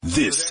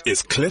This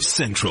is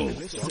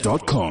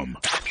CliffCentral.com.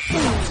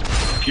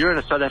 If you're in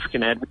a South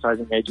African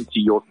advertising agency,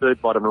 your third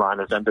bottom line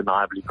has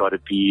undeniably got to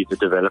be the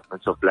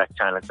development of black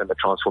talent and the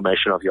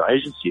transformation of your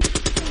agency.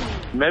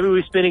 Maybe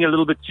we're spending a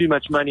little bit too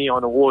much money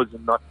on awards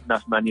and not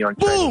enough money on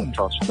training and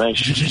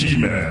transformation.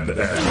 G-Man,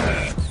 the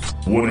ad man.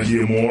 Want to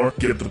hear more?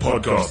 Get the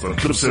podcast on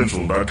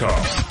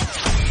CliffCentral.com.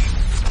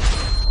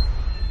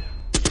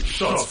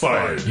 Shots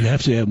fired. You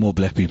have to have more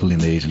black people in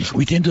the agency.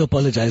 We tend to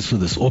apologize for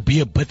this or be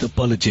a bit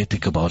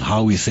apologetic about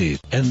how we say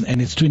it.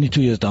 And it's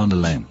 22 years down the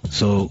line.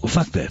 So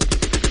fuck that.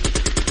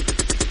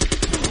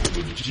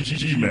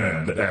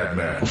 G-Man, the ad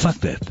man. Fuck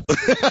that.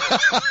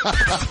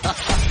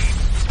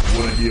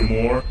 Want to hear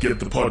more? Get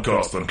the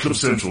podcast on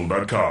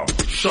CliffCentral.com.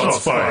 Shots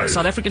fired.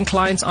 South African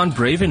clients aren't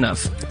brave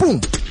enough.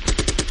 Boom.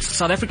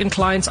 South African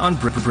clients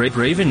aren't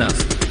brave enough.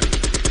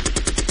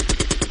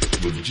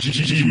 With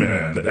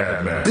G-Man, the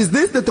ad man. Is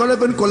this the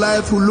Donovan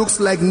Goliath who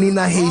looks like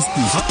Nina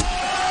Hasty?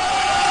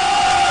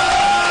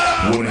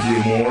 Want to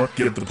hear more?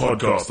 Get the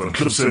podcast on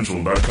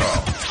CliffCentral.com.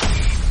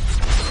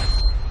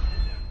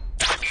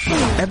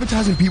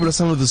 Advertising people are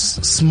some of the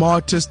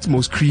smartest,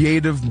 most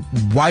creative,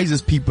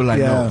 wisest people I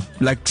know.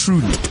 Like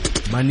truly.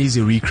 Money is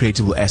a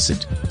recreatable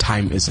asset.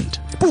 Time isn't.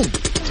 Boom.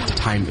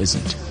 Time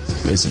isn't.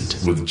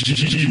 With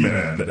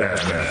G-Man, the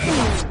ad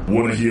man.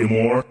 Want to hear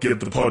more?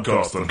 Get the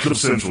podcast on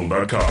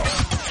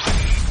CliffCentral.com.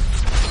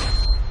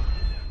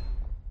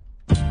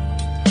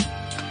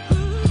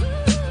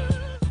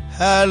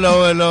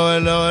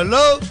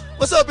 Hello.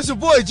 What's up? It's your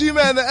boy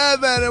G-Man, the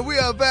ad man, and we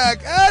are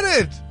back at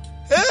it.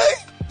 Hey,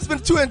 it's been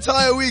 2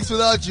 entire weeks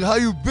without you. How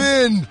you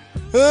been?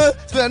 Huh?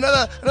 It's been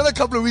another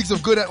couple of weeks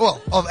of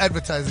of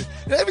advertising.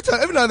 You know,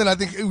 every now and then I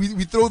think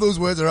we throw those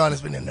words around.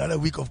 It's been another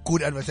week of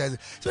good advertising.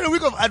 It's been a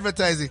week of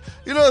advertising.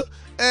 You know,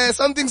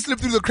 some things slip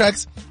through the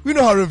cracks. We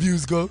know how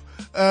reviews go.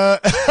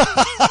 But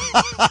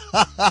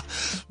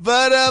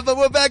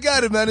we're back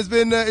at it, man. It's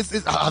been,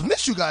 I've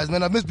missed you guys,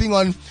 man. I've missed being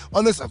on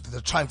this.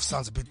 The Triumph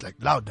sounds a bit like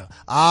loud now.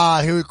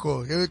 Here we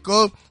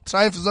go.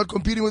 Triumph is not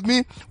competing with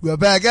me. We are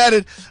back at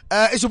it.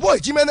 It's your boy,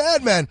 G-Man the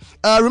Ad Man.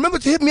 Remember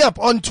to hit me up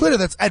on Twitter.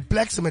 That's at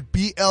Blaxem, at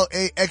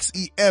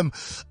BLAXEM.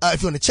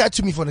 If you want to chat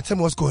to me, if you want to tell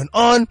me what's going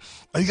on.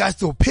 Are you guys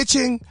still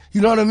pitching?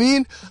 You know what I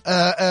mean?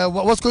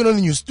 What's going on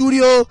in your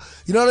studio?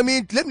 You know what I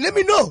mean? Let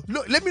me know.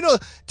 Let me know.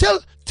 Tell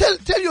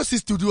your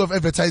sis to do of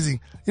advertising.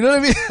 You know what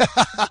I mean?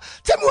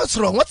 Tell me what's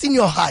wrong. What's in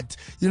your heart?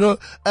 You know?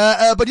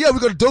 But yeah, we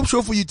got a dope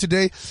show for you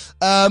today.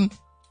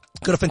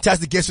 Got a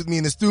fantastic guest with me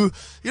in the studio.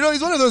 You know,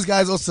 he's one of those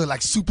guys also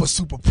like super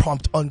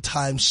prompt, on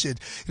time shit.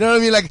 You know what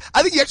I mean? Like,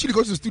 I think he actually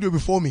got to the studio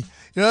before me.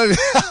 You know what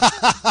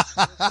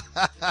I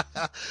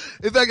mean?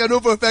 In fact, I know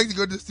for a fact he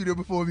got to the studio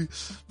before me.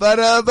 But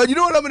you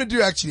know what I'm gonna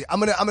do actually? I'm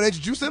gonna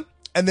introduce him.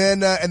 And then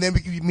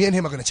me and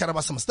him are gonna chat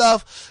about some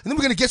stuff, and then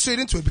we're gonna get straight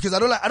into it because I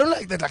don't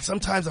like that. Like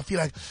sometimes I feel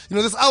like, you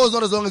know, this hour is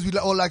not as long as we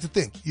all like to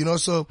think, you know.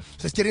 So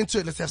let's get into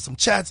it. Let's have some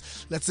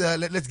chats. Let's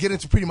get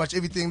into pretty much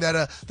everything that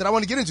I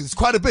want to get into. It's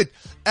quite a bit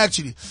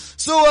actually.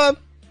 So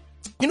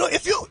you know,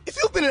 if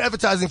you've been in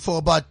advertising for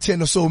about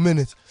 10 or so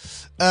minutes,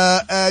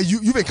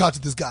 you've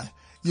encountered this guy.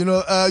 You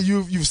know,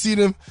 you've seen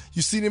him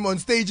on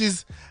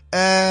stages,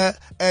 and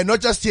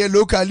not just here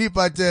locally,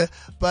 but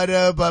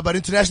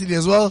internationally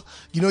as well.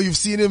 You know, you've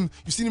seen him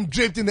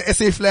draped in the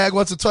SA flag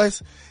once or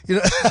twice. You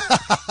know,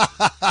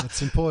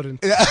 that's important.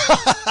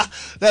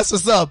 That's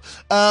what's up.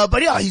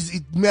 But yeah,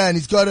 he's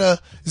got a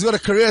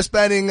career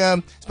spanning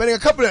a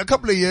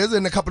couple of years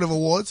and a couple of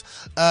awards,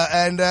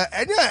 and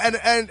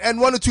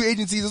 1 or 2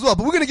 agencies as well.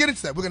 But we're gonna get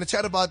into that. We're gonna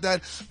chat about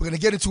that. We're gonna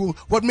get into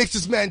what makes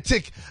this man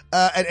tick,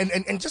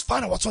 and just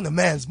find out what's on the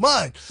man's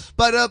mind.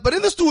 But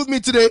in the studio with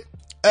me today,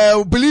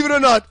 believe it or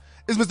not,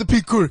 is Mr.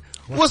 Pete Curry.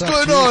 What's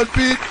going on,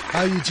 Pete?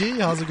 How you, G?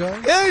 How's it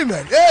going? Hey,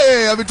 man.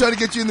 Hey, I've been trying to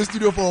get you in the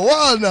studio for a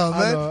while now,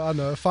 man. I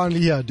know.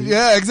 Finally here, dude.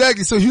 Yeah,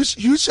 exactly. So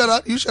huge shout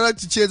out to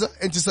Cheza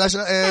and to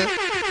Sasha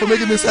for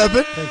making this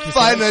happen. Thank you.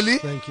 Finally.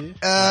 Thank you.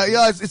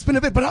 Yeah, it's been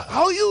a bit, but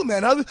how are you,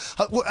 man? How,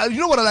 you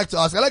know what I like to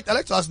ask? I like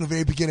to ask in the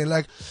very beginning,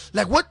 like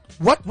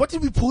what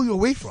did we pull you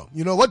away from?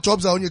 You know, what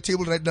jobs are on your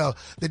table right now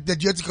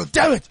that you had to go,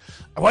 damn it,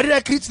 why did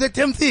I create that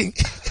damn thing?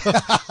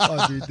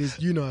 Oh, dude,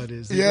 you know how it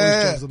is. There's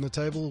always jobs on the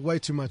table, way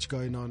too much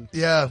going on.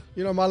 Yeah.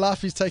 You know, my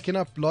life is taken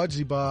up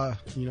largely by,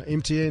 you know,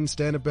 MTN,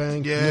 Standard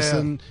Bank,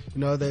 Nissan, you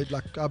know, they're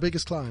like our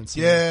biggest clients.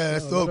 Yeah,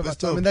 that's dope. That's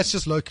dope. I mean, that's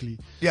just locally.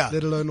 Yeah.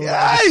 Let alone all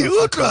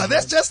Ultra,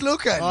 that's just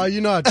local. Oh,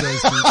 you know how it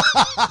goes, dude.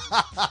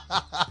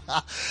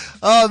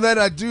 Oh man,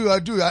 I do.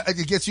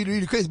 It gets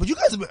really crazy. But you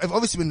guys have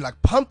obviously been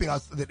like pumping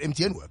out that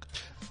MTN work.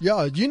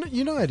 Yeah,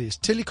 you know it is.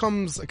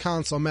 Telecoms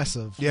accounts are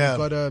massive. Yeah.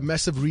 We've got a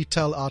massive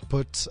retail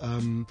output,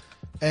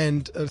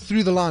 and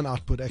through the line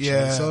output actually.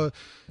 Yeah. So,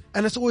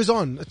 and it's always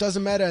on. It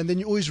doesn't matter. And then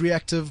you're always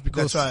reactive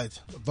because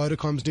that's right.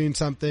 Vodacom's doing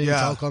something, Yeah.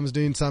 Telcom's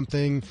doing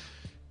something,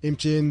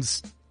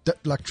 MTN's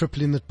like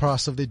tripling the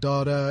price of their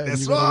data, and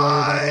That's you got to worry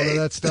about all right. of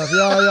that stuff.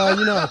 Yeah,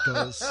 you know how it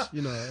goes.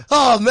 You know.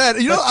 Oh man,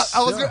 you know, That's-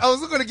 I was yeah. I was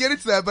going to get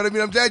into that, but I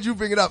mean, I'm glad you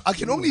bring it up. I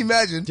can only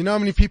imagine. Do you know how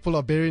many people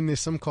are burying their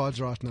SIM cards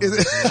right now?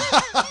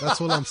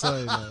 That's all I'm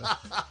saying.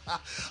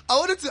 I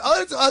wanted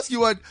to ask you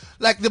what,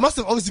 like, there must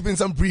have obviously been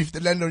some brief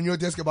that landed on your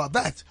desk about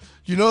that.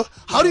 You know,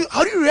 how do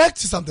you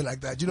react to something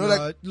like that? You know,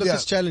 like, Look, yeah.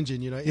 it's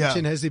challenging. You know, Yeah.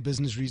 MTN has their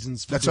business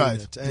reasons for That's doing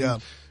right. it. And Yeah.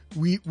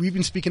 we've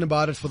been speaking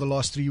about it for the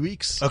last 3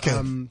 weeks. Okay.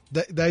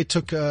 They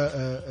took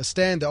a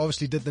stand. They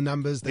obviously did the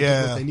numbers. They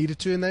Yeah. did what they needed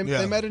to, and Yeah.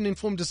 they made an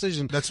informed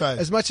decision. That's right.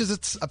 As much as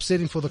it's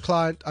upsetting for the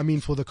client,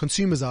 for the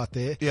consumers out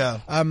there. Yeah.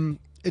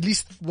 At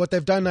least what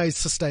they've done now is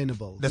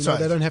sustainable. That's You know,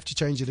 right. They don't have to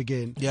change it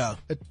again. Yeah.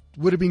 It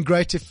would have been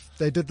great if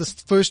they did this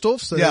first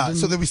off. So Yeah, they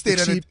so that we stayed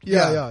at it. exceed-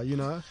 Yeah. Yeah, you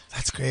know.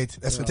 That's great.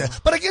 That's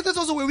fantastic. But I guess that's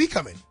also where we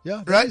come in.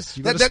 Yeah, right.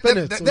 You got to spin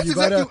it. So That's you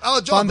exactly gotta our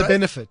job. find the right?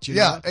 benefit. You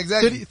Yeah, know?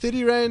 exactly.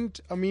 30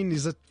 rand.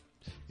 Is it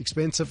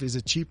expensive? Is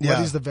it cheap? Yeah. What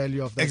is the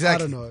value of that?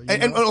 Exactly. I don't know. you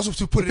And know? also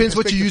to put Depends it in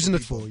what you're perspective using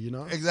it people. for. You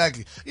know.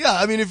 Exactly. Yeah.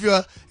 I mean, if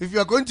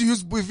you're going to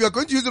use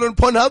it on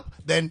Pornhub,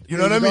 then you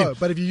know what I There you mean. go.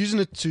 But if you're using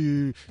it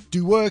to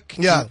do work,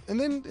 Yeah. and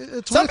then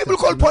it's Some worth people it,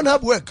 call you know?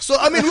 Pornhub work. So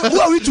I mean,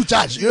 who are we to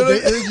judge? You know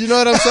what I mean? You know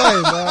what I'm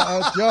saying?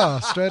 Yeah,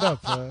 straight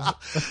up.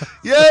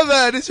 Yeah,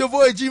 man. It's your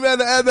boy G-Man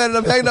the Airman, and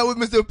I'm hanging out with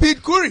Mr.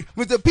 Pete Curry,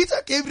 Mr. Peter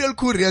Gabriel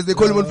Curry, as they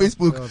call him on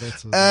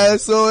Facebook.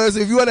 So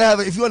if you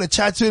want to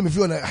chat to him, if you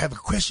want to have a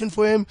question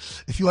for him,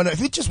 if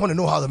you just want to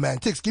know how the man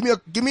ticks, you can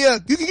give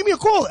me a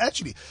call.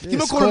 Actually, give me a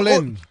Yes, call call on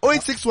in.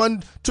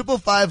 0861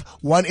 555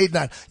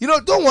 189. You know,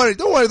 don't worry.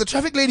 The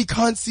traffic lady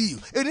can't see you,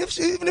 and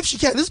even if she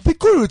can, this is Pete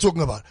Curry we're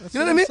talking about. That's You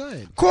know what what I I'm mean?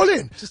 saying. Call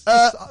in. Just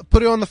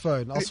put it on the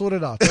phone. I'll sort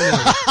it out.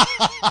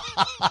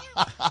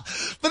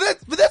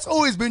 But that's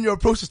always been your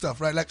approach to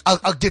stuff, right? Like,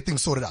 I'll get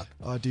things sorted out.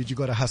 Oh, dude, you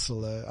got to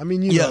hustle.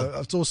 You Yeah. know,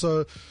 it's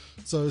also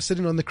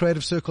sitting on the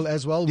creative circle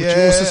as well, which Yeah.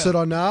 you also sit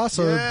on now.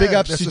 So Yeah, big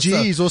ups that's to what's G.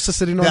 up. He's also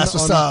sitting on. That's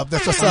what's on, up.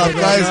 That's what's up, on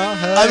guys. now.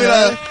 I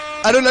mean,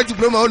 I don't like to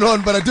blow my own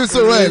horn, but I do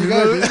so well. There you You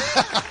go, know? dude.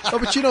 Oh,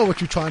 but you know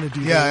what you're trying to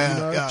do. Yeah, there, yeah, you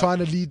know, yeah. trying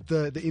to lead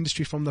the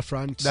industry from the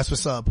front. That's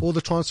what's up. All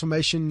the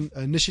transformation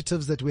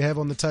initiatives that we have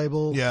on the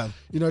table. Yeah.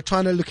 You know,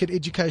 trying to look at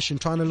education,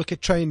 trying to look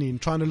at training,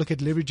 trying to look at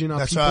leveraging our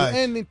That's people, right.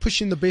 and then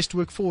pushing the best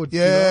work forward.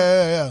 Yeah, you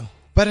know? yeah.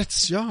 But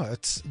it's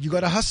you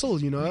got to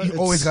hustle, you know. You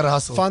always gotta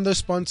hustle. Find those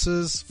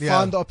sponsors, Yeah.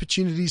 find the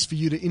opportunities for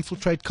you to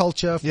infiltrate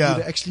culture, for Yeah.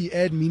 you to actually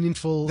add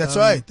meaningful. That's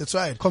right. That's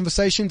right.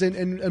 Conversations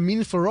and a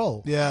meaningful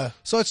role. Yeah.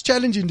 So it's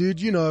challenging,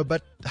 dude, you know,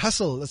 but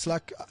hustle. It's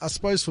like, I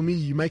suppose for me,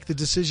 you make the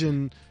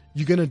decision,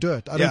 you're going to do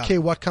it. I Yeah. don't care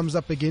what comes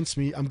up against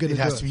me, I'm going to It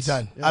do it. has to be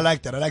done. Yeah. I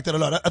like that. I like that a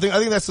lot. I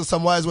think that's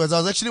some wise words.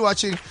 I was actually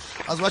watching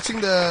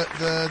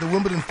the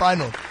Wimbledon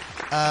final.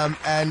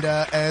 And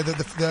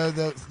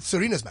the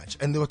Serena's match,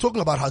 and they were talking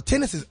about how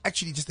tennis is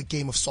actually just a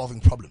game of solving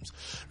problems,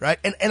 right?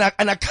 And I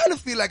kind of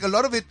feel like a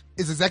lot of it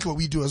is exactly what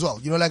we do as well.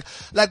 You know,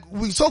 like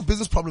we solve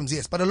business problems,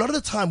 yes, but a lot of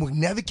the time we're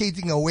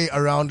navigating our way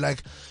around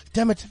like,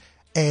 damn it,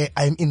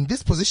 I'm in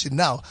this position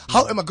now.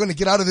 How am I going to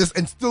get out of this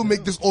and still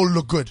make this all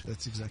look good?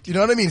 That's exactly. You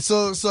know what I mean?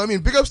 So I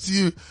mean, big ups to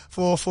you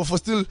for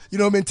still, you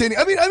know, maintaining.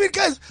 I mean,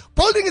 guys,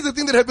 balding is a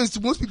thing that happens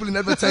to most people in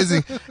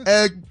advertising.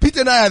 Peter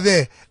and I are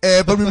there,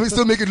 but we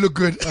still make it look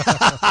good.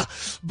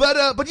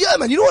 But yeah,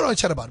 man, you know what I want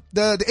to chat about?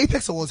 The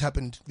Apex Awards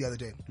happened the other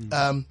day.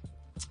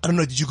 I don't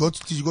know. Did you go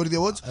to the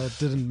awards? I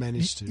didn't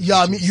manage to.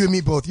 Yeah, you and me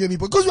both.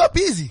 Because we are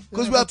busy.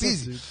 Because we are that's it,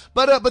 busy. dude.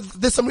 But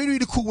there's some really,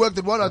 really cool work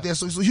that won out there.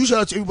 So huge shout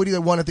out to everybody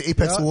that won at the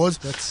Apex Awards.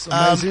 That's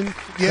amazing.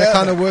 Yeah. That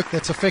kind of work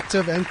that's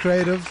effective and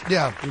creative.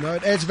 Yeah. You know,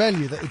 it adds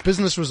value.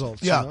 Business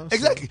results. Yeah, you know?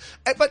 exactly.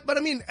 But I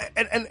mean,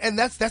 and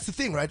that's the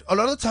thing, right? A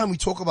lot of the time we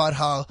talk about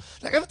how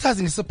like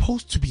advertising is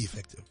supposed to be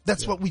effective.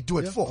 That's what we do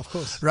it for, of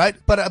course. right?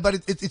 But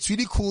it's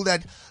really cool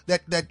that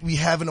we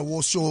have an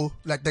award show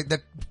like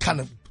that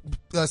kind of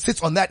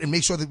sits on that and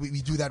make sure that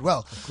we do that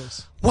well. Of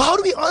course. Well, how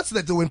do we answer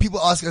that though when people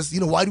ask us, you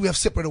know, why do we have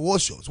separate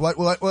award shows? How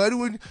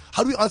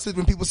do we answer it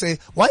when people say,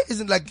 why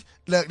isn't like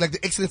the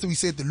excellence that we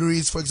say at the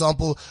Luries, for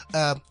example,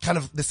 kind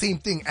of the same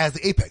thing as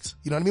the Apex?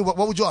 You know what I mean? What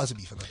would your answer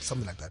be for that?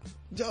 Something like that?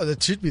 Yeah,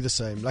 that should be the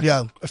same. Like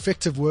Yeah.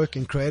 effective work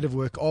and creative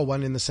work are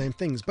one and the same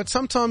things. But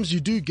sometimes you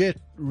do get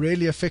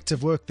really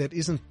effective work that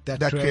isn't that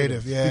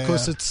creative. yeah,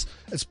 because yeah.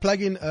 it's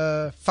plugging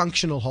a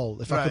functional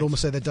hole, if I Right. could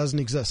almost say, that doesn't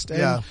exist. And,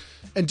 Yeah.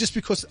 and just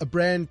because a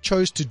brand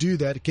chose to do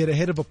that, get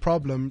ahead of a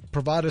problem,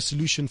 provide a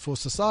solution for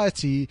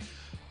society,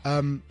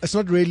 it's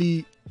not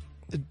really,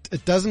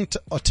 it doesn't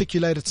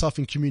articulate itself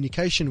in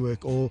communication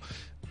work or,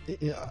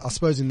 I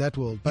suppose, in that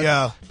world. But,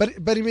 Yeah.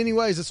 But in many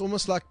ways, it's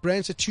almost like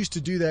brands that choose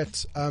to do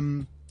that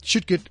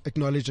should get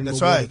acknowledged and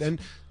That's rewarded. right. And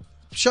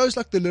shows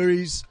like the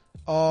Luries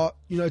are,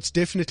 you know, it's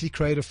definitely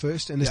creative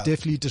first and it's Yeah.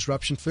 definitely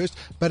disruption first.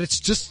 But it's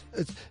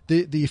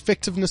the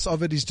effectiveness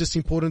of it is just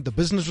important. The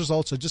business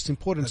results are just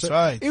important. That's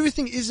right.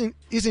 Everything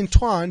is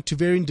entwined to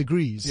varying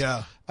degrees.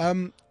 Yeah.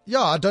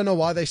 Yeah, I don't know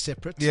why they're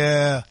separate.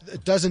 Yeah.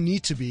 It doesn't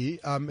need to be,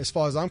 as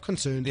far as I'm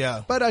concerned.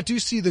 Yeah. But I do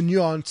see the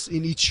nuance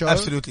in each show.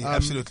 Absolutely,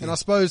 absolutely. And I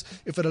suppose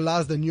if it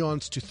allows the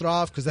nuance to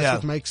thrive, because that's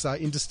what makes our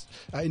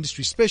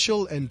industry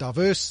special and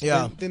diverse,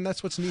 then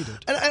that's what's needed.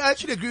 And I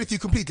actually agree with you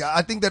completely.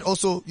 I think that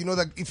also,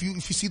 that if you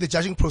see the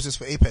judging process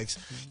for Apex,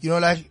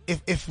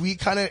 if we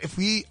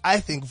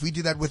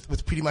did that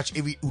with pretty much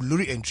every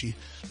Uluru entry,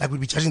 we'd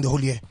be judging the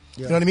whole year.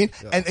 You know what I mean?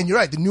 Yeah. And you're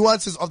right. The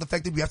nuances of the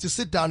fact that we have to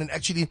sit down and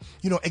actually,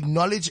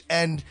 acknowledge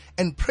and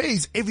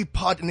praise every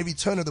part and every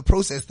turn of the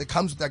process that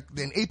comes with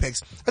an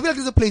Apex. I feel like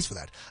there's a place for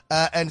that.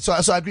 And so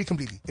I agree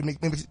completely.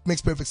 It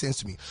makes perfect sense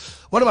to me.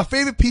 One of my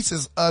favorite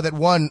pieces, that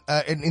won,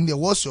 in the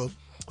award show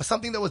was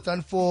something that was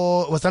done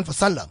for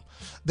Sanlam.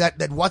 That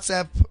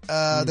WhatsApp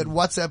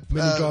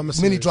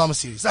mini drama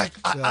series. I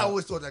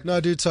always thought that.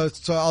 No, dude. So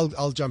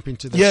I'll jump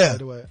into that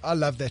straight away. I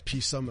love that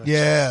piece so much.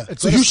 Yeah.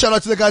 So huge shout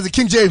out to the guys at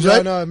King James,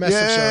 right? No, massive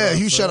shout out. Yeah,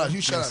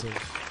 huge shout out.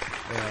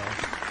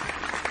 Yeah.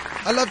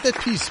 I love that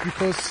piece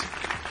because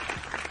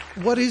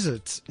what is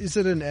it? Is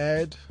it an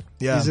ad?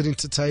 Yeah. Is it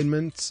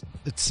entertainment?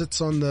 It sits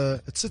in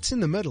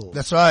the middle.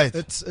 That's right.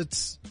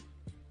 It's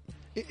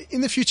in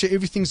the future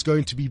everything's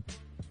going to be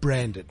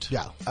branded.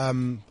 Yeah. I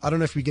don't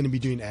know if we're going to be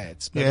doing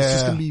ads, but it's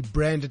just going to be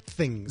branded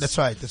things. That's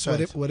right.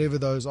 Whatever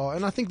those are.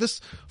 And I think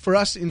this, for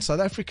us in South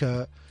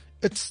Africa,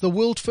 it's the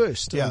world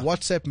first. Yeah. A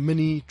WhatsApp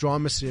mini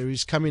drama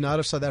series coming out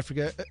of South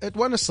Africa. It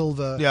won a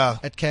silver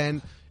at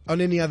Cannes. On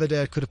any other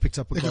day, it could have picked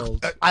up a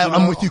gold.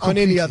 I'm with you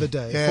completely. On any other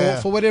day. Yeah.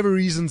 For whatever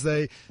reasons,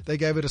 they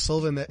gave it a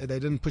silver and they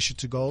didn't push it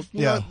to gold.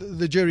 You know,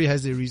 the jury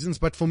has their reasons.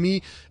 But for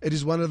me, it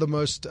is one of the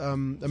most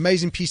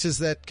amazing pieces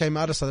that came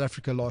out of South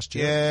Africa last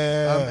year.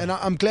 Yeah. And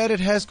I'm glad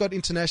it has got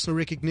international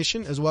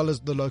recognition as well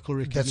as the local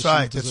recognition.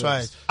 That's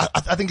right.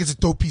 I think it's a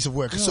dope piece of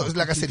work. So,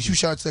 like I said, huge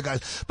shout out to the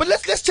guys. But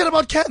let's chat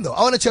about Cannes, though.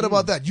 I want to chat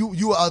about that.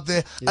 You were out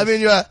there. Yes. I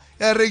mean, you're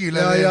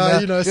regular.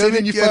 Yeah,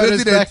 sending your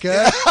photos back,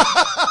 eh?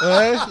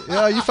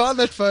 Yeah, you found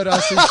that photo I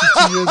sent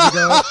you 2 years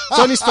ago. It's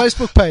on his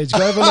Facebook page. Go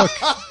have a look.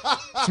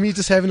 It's me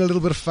just having a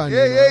little bit of fun.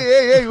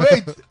 Yeah,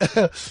 wait.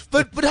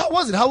 But how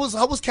was it? How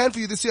was Cannes for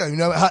you this year?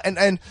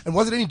 And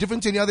was it any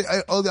different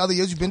to all the other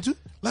years you've been to?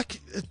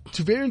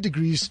 To varying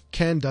degrees,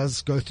 Cannes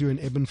does go through an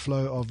ebb and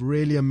flow of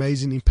really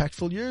amazing,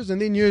 impactful years,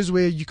 and then years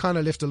where you kind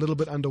of left a little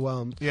bit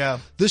underwhelmed. Yeah.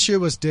 This year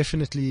was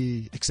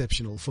definitely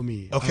exceptional for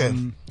me. Okay.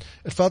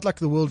 It felt like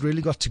the world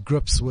really got to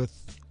grips with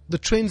the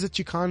trends that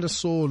you kind of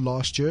saw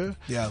last year.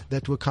 Yeah.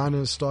 That were kind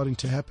of starting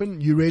to happen.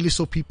 You really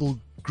saw people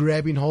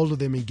grabbing hold of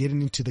them and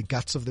getting into the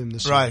guts of them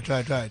this year.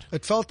 Right.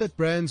 It felt that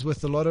brands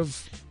with a lot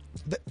of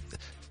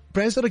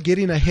brands that are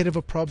getting ahead of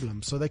a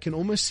problem, so they can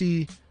almost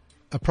see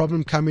a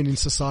problem coming in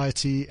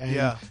society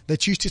and they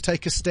choose to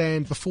take a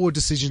stand before a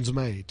decision's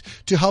made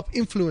to help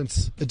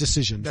influence a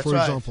decision, for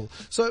example.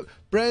 So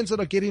brands that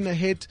are getting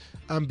ahead,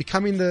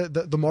 becoming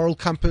the moral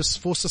compass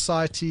for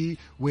society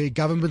where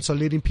governments are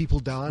letting people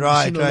down.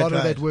 We've seen a lot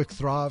of that work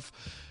thrive.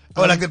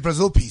 Like the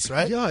Brazil piece,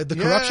 right? Yeah, the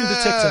corruption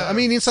detector. I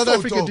mean, in South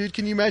Africa, dope. dude,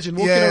 can you imagine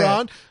walking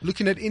around,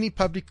 looking at any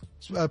public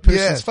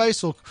person's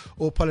face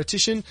or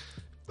politician,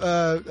 be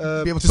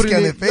able to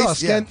scan their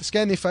face,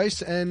 scan their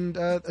face, and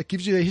it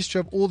gives you a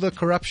history of all the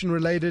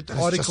corruption-related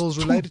articles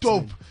related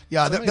dope. to them.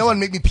 Yeah, that one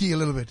made me pee a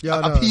little bit.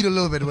 I peed a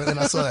little bit when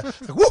I saw that.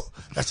 Like, whoa,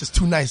 that's just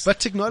too nice. But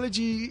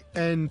technology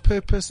and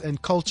purpose and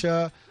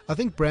culture, I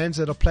think brands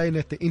that are playing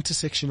at the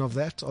intersection of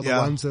that are the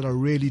ones that are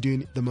really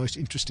doing the most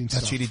interesting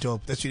stuff. That's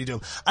really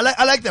dope. I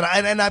like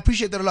that, and I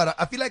appreciate that a lot.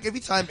 I feel like every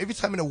time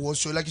in a award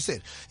show, like you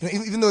said,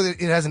 even though it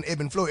has an ebb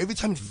and flow, every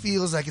time it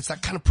feels like it's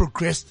kind of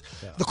progressed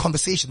the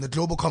conversation, the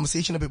global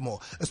conversation a bit more.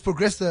 It's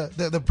progressed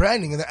the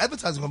branding and the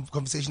advertising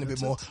conversation a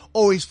bit more.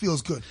 Always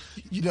feels good.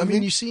 You know what I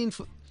mean?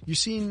 You've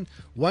seen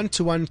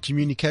one-to-one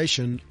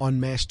communication on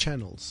mass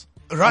channels.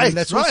 Right, I mean,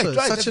 that's also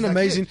such an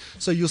amazing. It.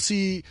 So you'll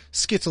see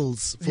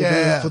Skittles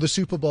for the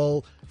Super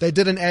Bowl. They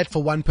did an ad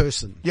for one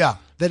person. Yeah.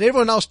 That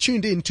everyone else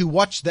tuned in to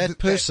watch that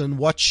person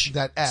watch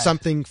that ad.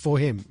 Something for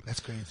him.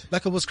 That's great.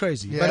 Like it was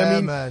crazy. Yeah, but I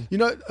mean, man.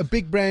 a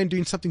big brand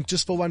doing something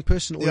just for one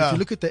person. Or if you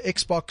look at the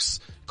Xbox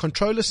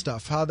controller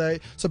stuff,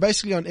 so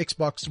basically on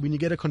Xbox, when you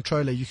get a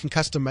controller, you can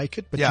custom make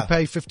it, but you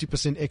pay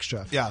 50%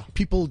 extra. Yeah.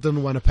 People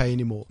didn't want to pay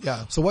anymore.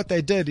 Yeah. So what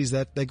they did is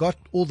that they got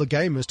all the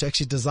gamers to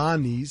actually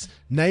design these,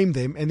 name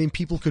them, and then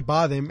people could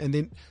buy them, and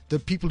then the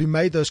people who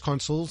made those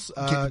consoles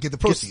get the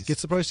proceeds.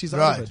 Gets the proceeds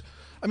out of it.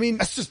 I mean,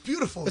 that's just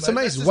beautiful. It's man.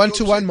 amazing.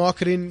 One-to-one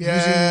marketing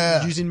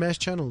using mass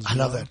channels. I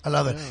love that.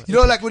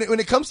 Like when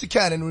it comes to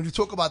Cannes, and when you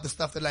talk about the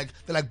stuff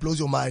that blows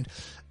your mind,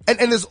 and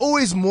there's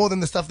always more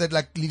than the stuff that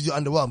leaves you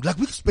underwhelmed. Like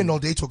we could spend all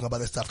day talking about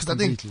this stuff because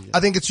I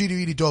think it's really,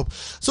 really dope.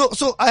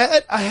 So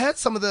I had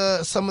some of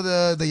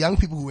the young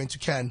people who went to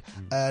Cannes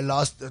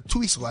last 2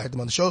 weeks ago. I had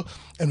them on the show,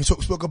 and we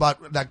spoke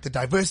about like the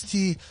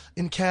diversity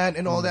in Cannes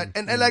and all that.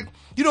 And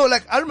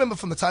I remember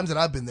from the times that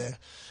I've been there,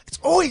 it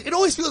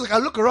always feels like I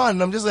look around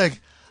and I'm just like,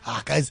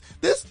 guys,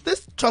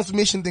 this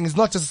transformation thing is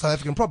not just a South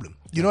African problem.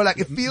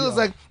 It feels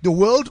like the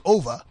world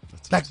over,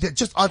 there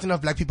just aren't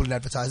enough black people in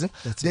advertising.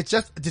 There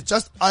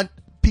just aren't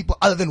people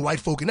other than white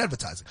folk in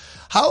advertising.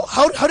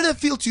 How did that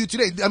feel to you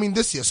today? I mean,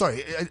 this year,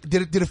 sorry.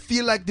 Did it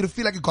feel like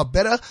it got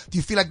better? Do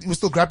you feel like we're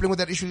still grappling with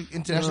that issue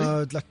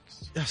internationally?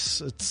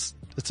 Yes,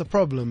 it's a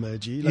problem,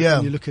 G.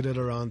 When you look at it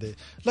around there.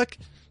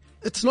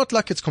 It's not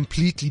like it's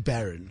completely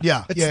barren.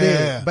 Yeah. It's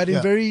there, but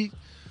in very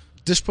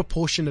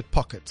disproportionate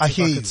pockets. I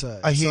hear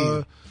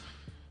you.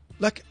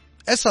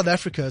 As South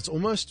Africa, it's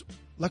almost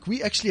like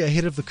we actually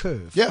ahead of the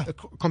curve. Yeah.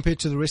 Compared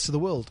to the rest of the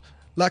world.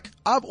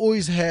 I've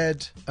always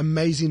had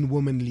amazing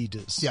women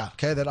leaders. Yeah.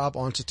 Okay, that I've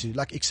answered to.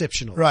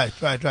 Exceptional. Right.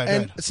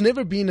 And it's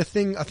never been a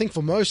thing, I think,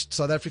 for most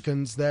South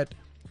Africans that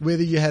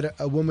whether you had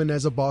a woman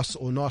as a boss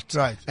or not.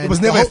 Right. It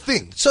was never a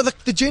thing. So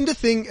the gender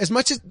thing, as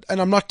much as,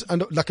 and I'm not,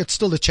 it's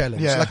still a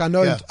challenge. Yeah. I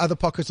know in other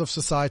pockets of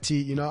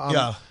society,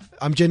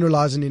 I'm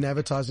generalizing in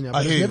advertising now,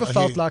 but it never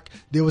felt like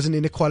there was an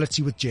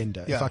inequality with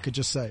gender, if I could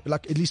just say,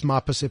 at least my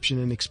perception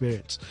and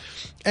experience.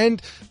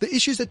 And the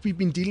issues that we've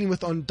been dealing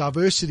with on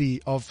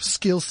diversity of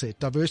skill set,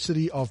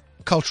 diversity of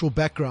cultural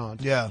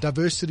background,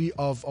 diversity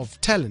of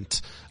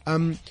talent,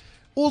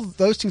 all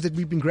those things that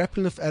we've been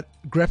grappling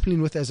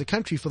with as a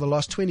country for the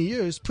last 20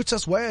 years puts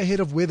us way ahead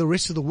of where the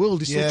rest of the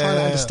world is still trying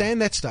to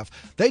understand that stuff.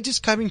 They're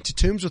just coming to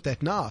terms with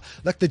that now.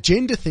 The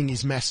gender thing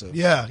is massive.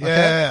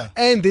 Yeah.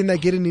 And then they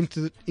get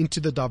into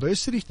the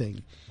diversity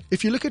thing.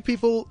 If you look at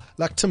people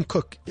like Tim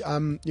Cook,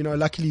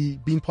 luckily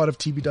being part of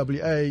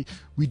TBWA,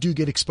 we do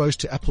get exposed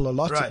to Apple a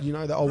lot. Right.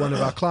 They are one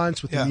of our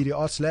clients with the Media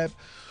Arts Lab.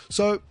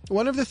 So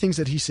one of the things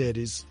that he said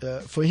is,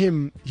 for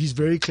him, he's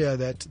very clear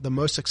that the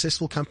most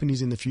successful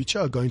companies in the future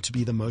are going to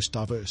be the most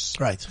diverse.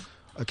 Right.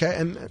 Okay.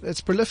 And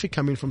it's prolific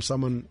coming from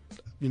someone,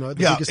 the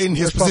biggest,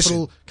 most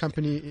profitable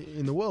company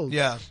in the world.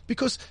 Yeah.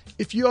 Because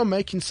if you are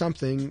making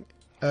something,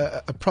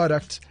 a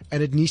product,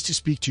 and it needs to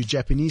speak to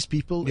Japanese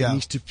people, it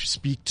needs to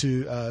speak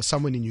to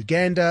someone in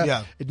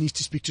Uganda, it needs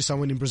to speak to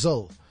someone in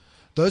Brazil.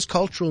 Those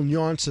cultural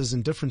nuances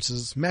and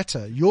differences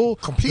matter.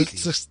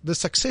 Completely. The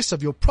success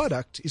of your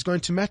product is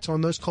going to matter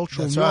on those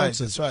cultural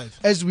nuances. That's right.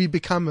 As we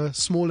become a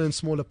smaller and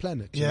smaller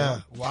planet. you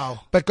know? Wow.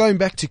 But going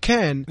back to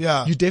Cannes,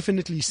 you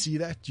definitely see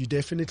that. You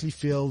definitely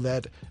feel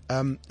that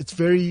it's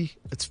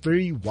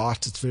very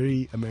white. It's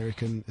very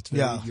American. It's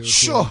very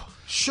European.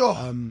 Sure.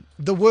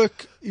 The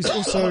work is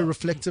also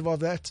reflective of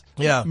that.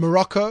 Yeah.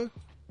 Morocco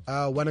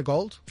won a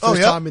gold.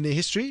 First time in their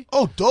history.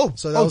 Oh, dope.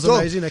 So that was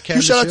amazing.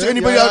 You shout out to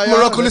anybody out in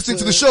Morocco listening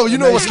to the show. You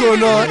know what's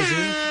going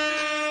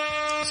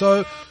on.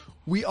 So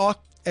we are,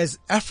 as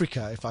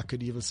Africa, if I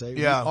could even say,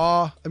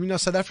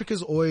 South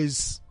Africa's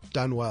always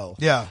done well.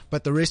 Yeah.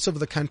 But the rest of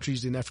the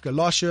countries in Africa,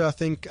 last year, I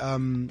think,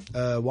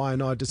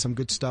 Y&R did some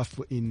good stuff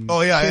in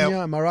Kenya.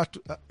 Am I right?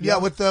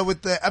 With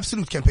the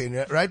Absolute campaign,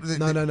 right?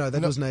 No,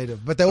 that was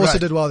native. But they also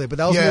did well there. But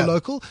that was more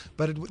local.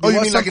 But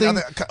there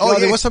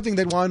was something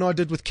that Y&R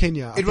did with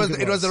Kenya. It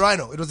was the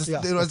Rhino. It was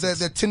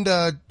the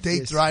Tinder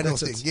date Rhino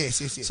thing.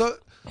 Yes.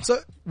 So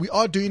we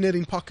are doing it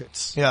in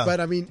pockets. Yeah.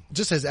 But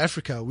just as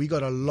Africa, we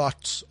got a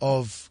lot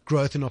of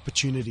growth and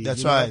opportunity.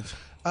 That's right.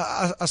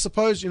 I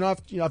suppose,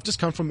 I've just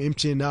come from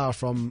MTN now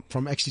from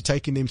actually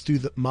taking them through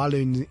my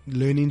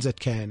learnings at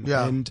Cannes.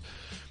 Yeah. And,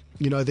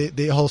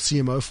 their whole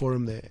CMO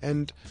forum there.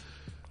 And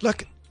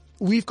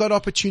we've got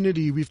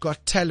opportunity. We've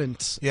got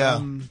talent.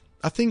 Yeah.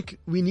 I think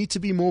we need to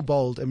be more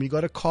bold and we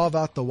got to carve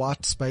out the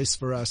white space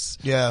for us.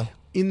 Yeah.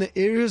 In the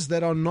areas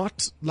that are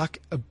not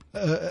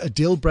a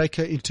deal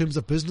breaker in terms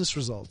of business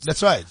results.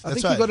 That's right. I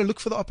think we've got to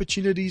look for the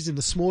opportunities in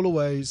the smaller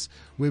ways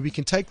where we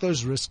can take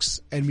those risks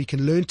and we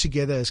can learn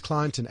together as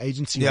client and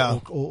agency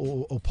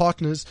or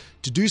partners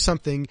to do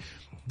something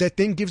that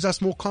then gives us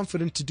more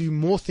confidence to do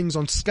more things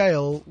on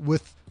scale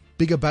with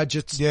bigger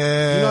budgets.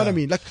 Yeah. You know what I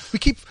mean? We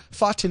keep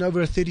fighting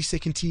over a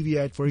 30-second TV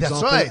ad, for example.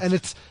 That's right. And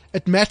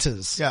it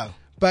matters. Yeah.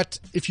 But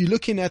if you're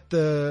looking at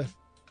the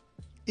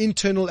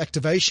internal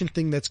activation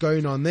thing that's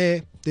going on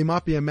there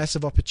might be a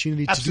massive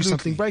opportunity to do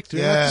something breakthrough.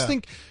 Yeah. And I just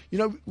think,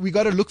 we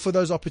got to look for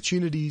those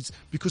opportunities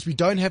because we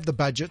don't have the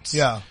budgets.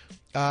 Yeah.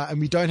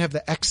 And we don't have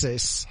the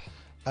access,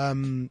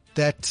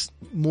 that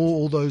more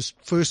all those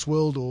first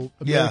world or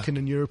American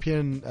and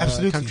European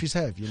countries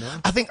have,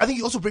 I think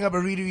you also bring up a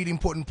really, really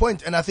important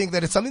point, and I think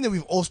that it's something that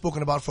we've all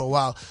spoken about for a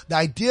while. The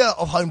idea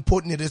of how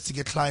important it is to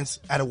get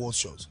clients at awards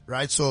shows,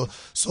 right? So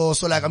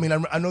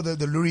I know that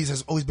the Luries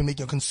has always been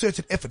making a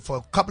concerted effort for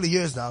a couple of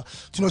years now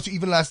to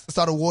even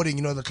start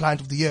awarding, the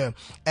client of the year.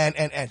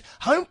 And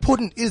how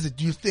important is it,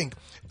 do you think,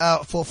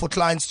 for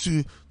clients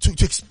to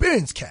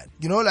experience Cannes?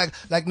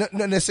 Not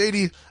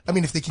necessarily,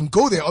 if they can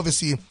go there,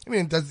 obviously,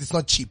 it's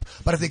not cheap,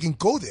 but if they can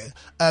go there,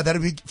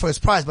 that'll be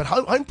first prize. But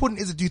how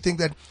important is it, do you think,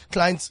 that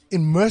clients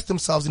immerse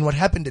themselves in what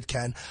happened at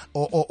Cannes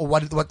or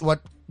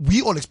what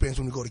we all experience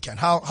when we go to Cannes?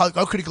 How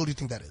critical do you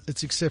think that is?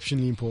 It's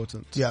exceptionally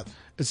important. Yeah.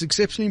 It's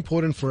exceptionally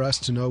important for us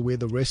to know where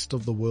the rest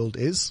of the world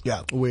is.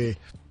 Yeah. Where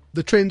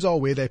the trends are,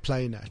 where they're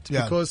playing at.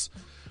 Yeah. Because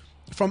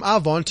from our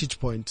vantage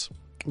point,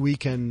 we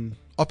can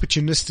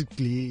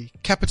opportunistically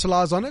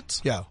capitalize on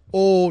it,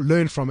 or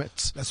learn from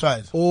it. That's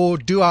right. Or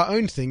do our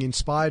own thing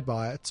inspired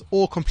by it,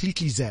 or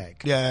completely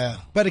zag. Yeah.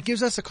 But it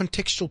gives us a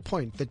contextual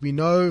point that we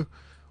know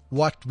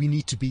what we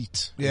need to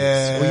beat.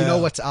 Yeah. Or you know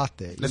what's out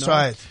there. That's know?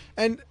 right.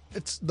 And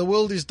the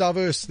world is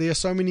diverse. There are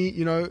so many,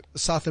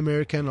 South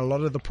America, and a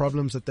lot of the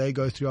problems that they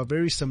go through are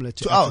very similar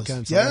to Africa ours.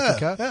 and South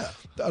Africa.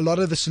 Yeah. A lot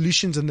of the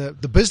solutions and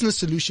the business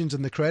solutions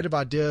and the creative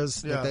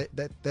ideas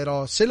that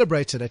are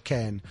celebrated at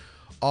Cannes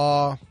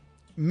are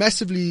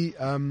massively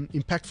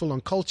impactful on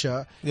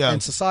culture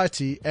and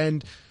society,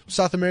 and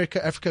South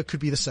America, Africa could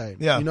be the same.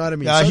 Yeah. You know what I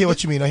mean? Yeah, I hear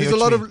what you mean. There's a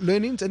lot of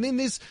learnings, and then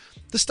there's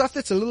the stuff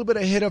that's a little bit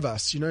ahead of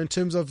us, in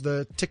terms of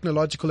the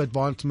technological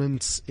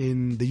advancements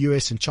in the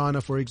US and China,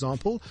 for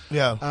example.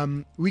 Yeah.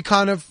 We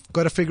kind of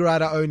got to figure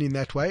out our own in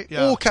that way,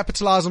 or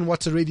capitalize on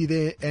what's already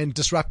there and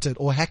disrupt it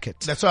or hack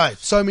it. That's right.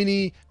 So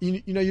many,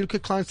 you look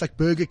at clients like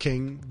Burger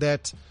King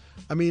that,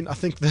 I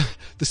think the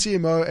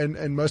CMO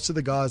and most of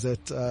the guys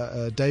at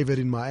David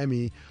in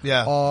Miami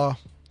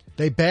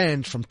they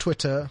banned from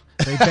Twitter,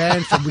 they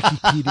banned from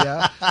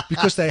Wikipedia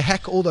because they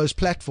hack all those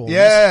platforms.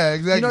 Yeah,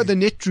 exactly.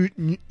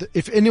 The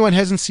if anyone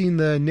hasn't seen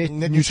the net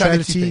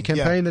neutrality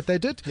campaign that they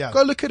did,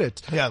 go look at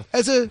it. Yeah.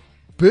 As a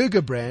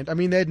burger brand,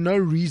 they had no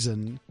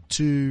reason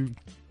to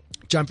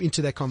jump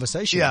into that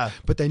conversation,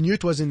 but they knew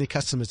it was in their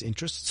customers'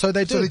 interest, so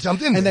they did. So they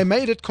jumped in, and they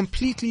made it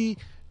completely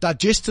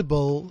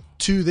digestible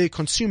to their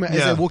consumer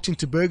as they walked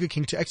into Burger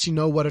King to actually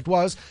know what it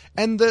was,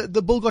 and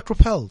the bill got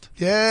repelled.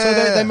 Yeah.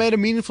 So they made a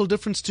meaningful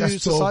difference to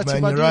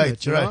society by doing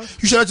it. You're right.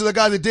 You shout out to the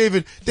guy that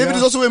David. David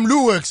is also where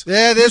Mlu works.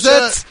 Yeah, there's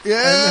it.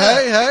 Yeah.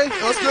 And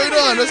hey. What's going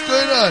on?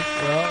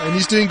 Well, and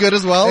he's doing good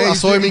as well. I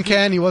saw him in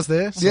Cannes. He was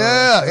there. So,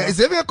 he's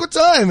having a good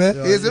time,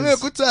 man. He's having a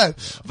good time.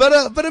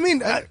 But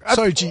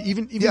sorry, G,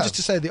 even just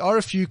to say, there are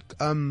a few,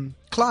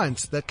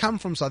 clients that come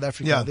from South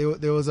Africa.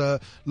 There was a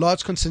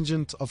large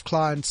contingent of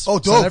clients,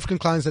 South African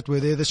clients that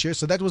were there this year.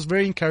 So that was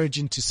very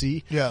encouraging to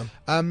see. Yeah.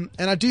 And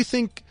I do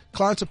think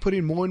clients are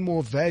putting more and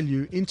more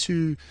value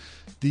into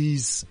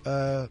these,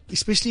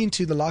 especially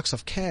into the likes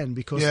of Cannes,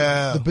 because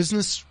the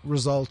business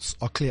results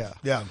are clear.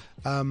 Yeah.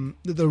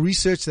 The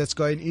research that's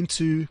going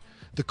into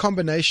the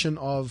combination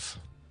of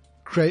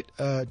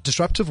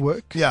disruptive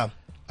work. Yeah.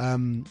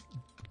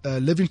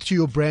 Living to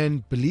your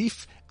brand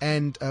belief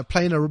and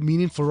playing a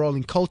meaningful role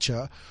in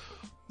culture,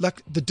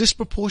 like the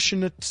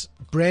disproportionate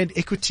brand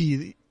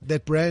equity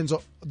that brands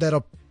that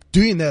are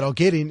doing that are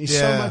getting is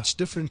so much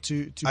different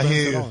to brands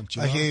that aren't.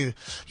 I hear you.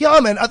 Yeah,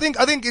 man. I think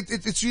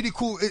it's really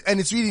cool, and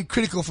it's really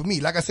critical for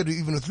me. Like I said,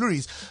 even with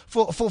Luri's,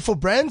 for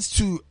brands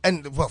to,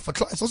 and well, for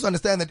clients also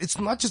understand that it's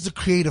not just a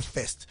creative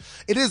fest.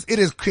 It is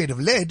creative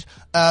led,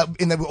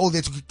 in that we're all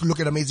there to look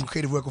at amazing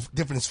creative work of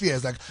different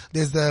spheres. Like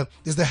there's the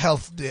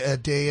health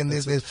day, and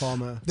there's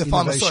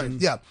pharma. Sorry,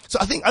 yeah. So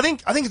I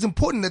think it's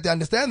important that they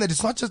understand that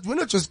it's not just, we're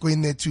not just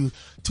going there to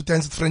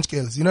dance with French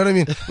girls. You know what I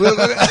mean?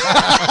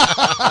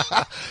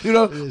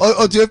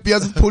 Or to have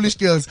beers with Polish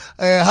girls,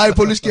 high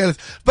Polish girls.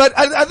 But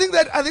I think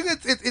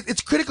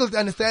it's critical to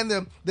understand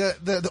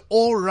the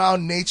all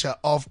round nature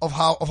of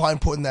how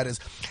important that is.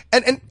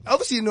 And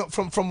obviously,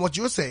 from what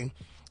you're saying,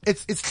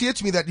 it's clear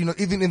to me that,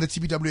 even in the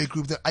TBWA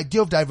group, the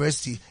idea of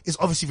diversity is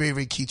obviously very,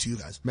 very key to you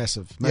guys.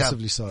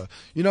 Massively so.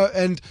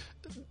 And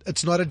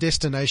it's not a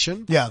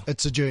destination. Yeah.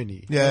 It's a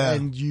journey. Yeah.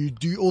 And you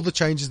do all the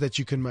changes that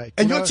you can make.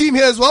 And your team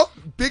here as well?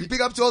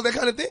 Big up to all that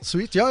kind of thing?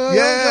 Sweet.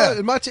 Yeah.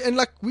 And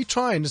we're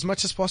trying as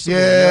much as possible.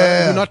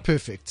 Yeah. We're not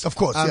perfect. Of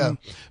course,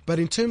 But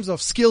in terms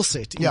of skill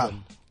set,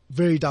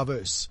 very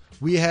diverse.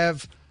 I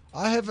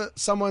have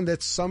someone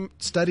that's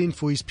studying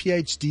for his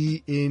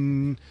PhD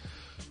in,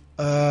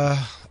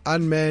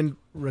 unmanned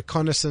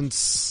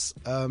reconnaissance,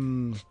 I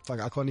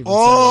can't even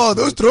say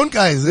those drone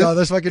guys. No,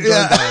 those fucking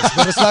drone guys.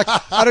 But it's like,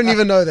 I don't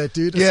even know that,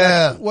 dude. It's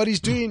like what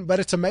he's doing, but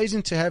it's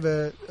amazing to have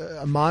a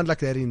mind like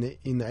that in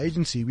the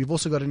agency. We've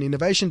also got an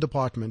innovation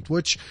department,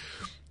 which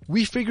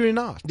we're figuring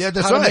out. Yeah,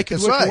 that's how right. to make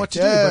it work and what to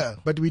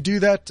do. But we do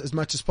that as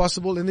much as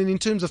possible. And then in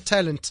terms of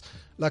talent,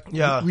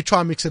 we try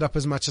and mix it up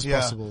as much as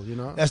possible,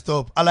 That's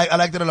dope. I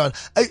like that a lot.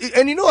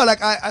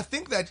 I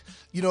think that,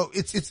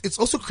 it's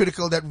also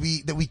critical that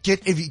we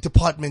get every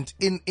department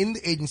in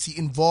the agency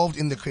involved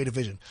in the creative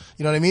vision.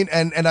 You know what I mean?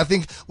 And I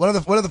think one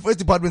of the first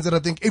departments that I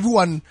think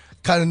everyone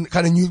kind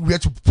of knew we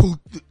had to pull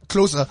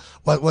closer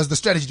was the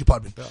strategy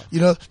department.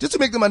 Just to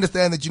make them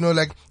understand that,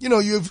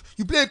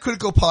 you play a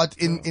critical part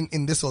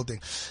in this whole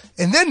thing.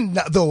 And then,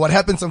 though, what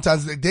happens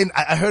sometimes, then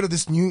I heard of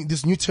this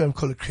new term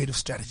called a creative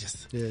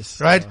strategist. Yes.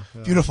 Right?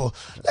 Beautiful.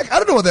 I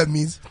don't know what that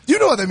means. Do you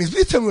know what that means?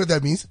 Please tell me what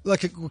that means.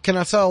 Can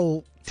I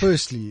tell,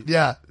 firstly?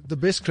 Yeah. The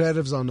best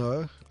creatives I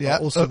know are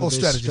also the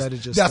best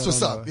strategists. That's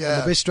what's up. Yeah.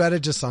 And the best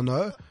strategists I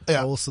know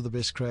are also the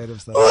best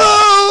creatives that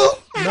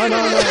I know.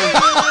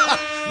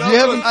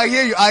 No. I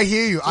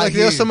hear you.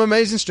 There are some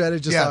amazing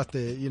strategists out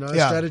there,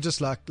 strategists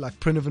like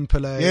Prinavan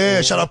Pillay.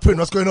 Yeah, shout out Prin,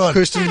 what's going on?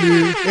 Kirsten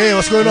Liu. Yeah,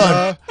 what's going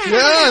on?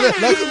 Yeah,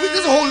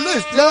 there's a whole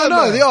list.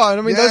 No, they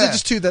are. Those are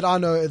just two that I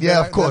know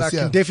of course, that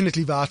I can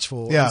definitely vouch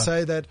for and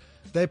say that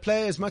they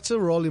play as much a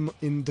role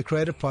in the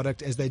creative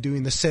product as they do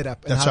in the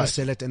setup and how to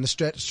sell it and the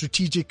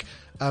strategic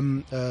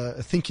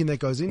thinking that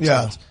goes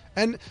into it.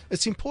 And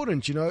it's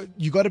important, you know,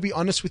 you got to be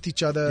honest with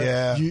each other.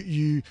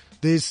 Yeah.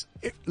 There's,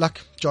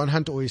 like John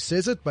Hunt always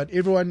says it, but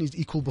everyone is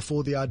equal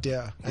before the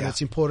idea. And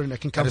it's important. It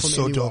can come That from is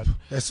so anyone. dope.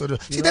 That's so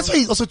dope. See, that's why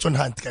he's also John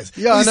Hunt, guys.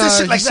 Yeah, He says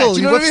shit like that.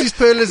 You know what I mean? He whips his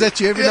perlers at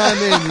you every now and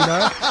then, you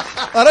know.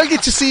 I don't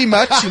get to see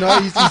much, you know.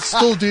 He's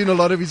still doing a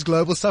lot of his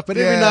global stuff, but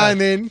every now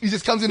and then he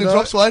just comes in and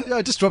drops one.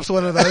 Yeah, just drops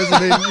one of those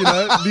and then, you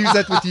know, leaves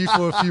that with you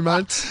for a few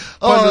months.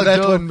 Ponder that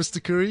dope. one,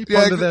 Mr. Curry.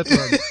 Ponder that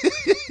one.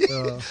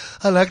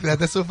 I like that.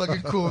 That's so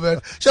fucking cool,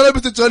 man. Shout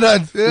out to John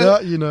Hunt. Yeah,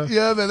 you know.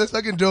 Yeah, man, that's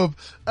fucking dope.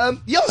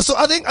 So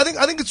I think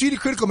it's really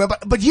critical, man.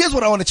 But here's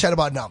what I want to chat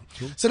about now.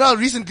 Cool. So now,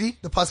 recently,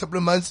 the past couple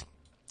of months,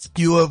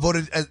 you were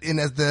voted as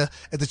the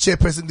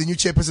chairperson, the new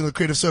chairperson of the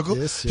Creative Circle.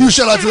 Yes. Huge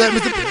shout out to that,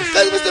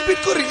 Mr. Pete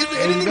Curry. Is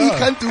there anything he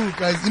can't do,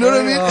 guys? You know what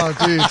I mean? Oh,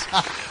 dude.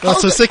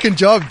 That's a second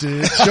job,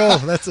 dude. Sure,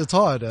 it's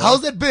hard.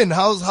 How's that been?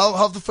 How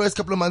have the first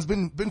couple of months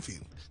been for you?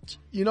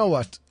 You know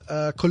what?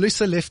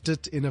 Kolisa left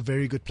it in a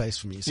very good place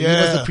for me. So he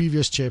was the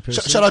previous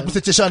chairperson. Shout out Mr.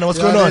 Tishana. What's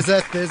going on?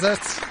 There's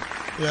that.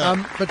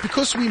 Yeah. But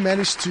because we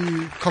managed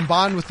to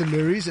combine with the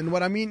Luries, and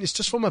what I mean is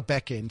just from a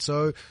back end.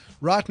 So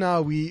right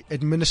now we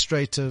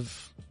administration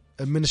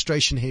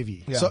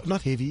heavy. Yeah. So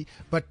not heavy,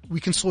 but we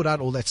can sort out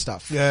all that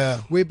stuff. Yeah.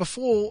 Where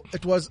before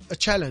it was a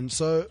challenge.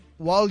 So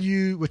while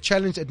you were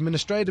challenged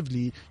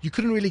administratively, you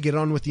couldn't really get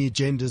on with the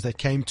agendas that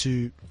came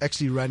to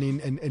actually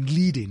running and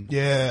leading.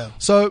 Yeah.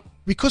 So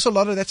because a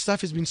lot of that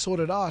stuff has been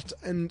sorted out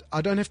and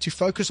I don't have to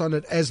focus on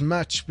it as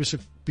much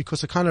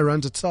because it kind of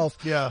runs itself.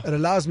 Yeah. It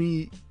allows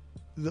me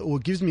or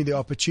gives me the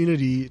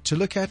opportunity to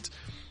look at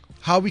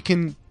how we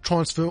can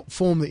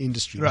transform the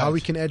industry, right. how we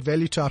can add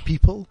value to our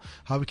people,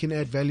 how we can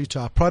add value to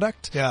our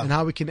product, and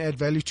how we can add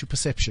value to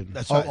perception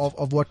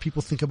of what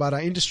people think about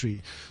our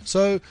industry.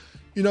 So,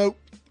 you know,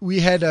 we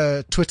had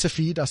a Twitter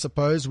feed, I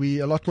suppose.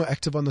 We're a lot more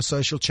active on the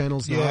social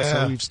channels now. Yeah.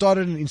 So we've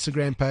started an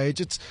Instagram page.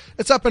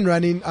 It's up and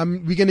running.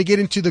 We're going to get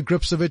into the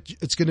grips of it.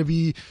 It's going to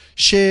be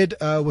shared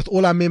with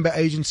all our member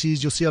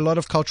agencies. You'll see a lot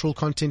of cultural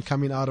content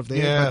coming out of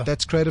there. Yeah. But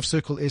that's Creative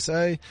Circle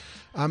SA.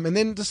 And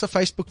then there's a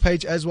Facebook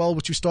page as well,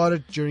 which we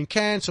started during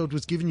Cannes. So it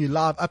was giving you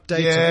live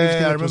updates of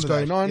everything that was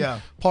going on,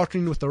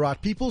 partnering with the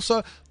right people.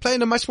 So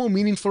playing a much more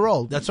meaningful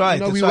role. That's right.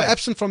 You know, we were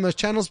absent from those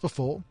channels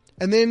before.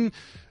 And then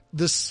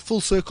this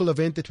Full Circle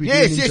event that we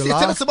did in July.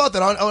 Tell us about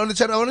that. I want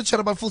to chat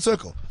about Full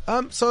Circle.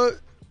 So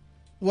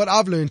what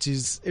I've learned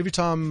is every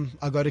time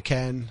I go to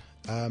Cannes,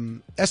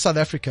 as South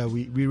Africa,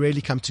 we really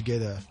come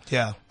together.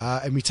 Yeah.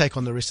 And we take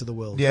on the rest of the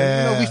world. Yeah.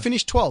 And, you know, we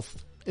finished 12th.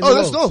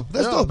 That's dope.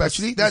 That's dope,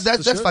 actually.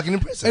 That's fucking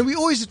impressive. And we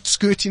always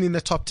skirting in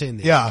the top 10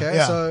 there. Yeah. Okay.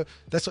 Yeah. So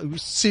that's what we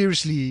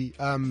seriously,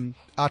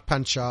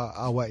 outpunch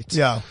our weight.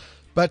 Yeah.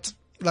 But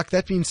like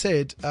that being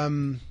said,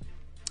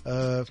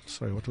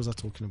 sorry, what was I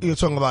talking about? You're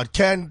talking about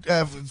Cannes,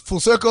 Full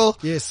Circle.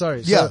 Yeah,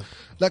 sorry. Yeah. So,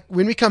 like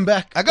when we come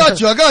back, I got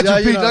you,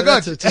 Pete. I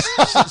got you.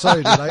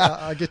 Sorry, dude.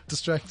 I get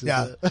distracted.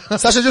 Yeah.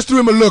 Sasha just threw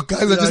him a look,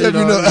 guys. I just let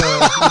you know.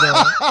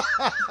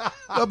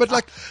 No, but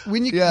like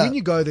when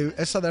you go there,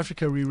 as South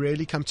Africa, we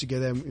really come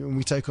together and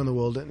we take on the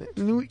world.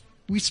 And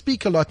we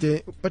speak a lot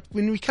there, but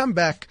when we come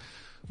back,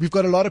 we've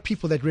got a lot of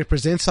people that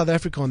represent South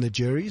Africa on the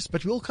juries,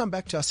 but we all come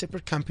back to our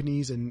separate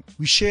companies and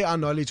we share our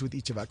knowledge with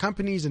each of our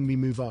companies and we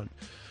move on.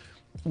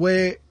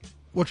 Where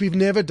what we've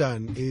never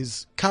done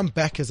is come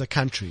back as a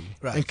country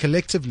and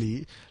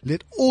collectively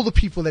let all the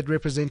people that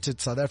represented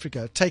South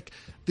Africa take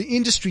the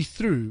industry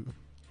through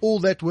all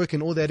that work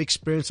and all that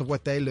experience of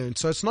what they learned.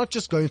 So it's not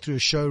just going through a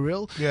show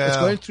reel. Yeah. It's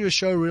going through a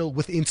show reel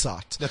with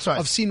insight. That's right.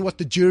 I've seen what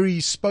the jury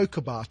spoke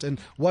about and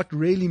what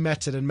really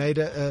mattered and made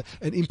an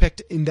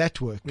impact in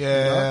that work. Yeah.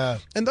 You know?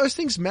 And those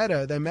things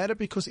matter. They matter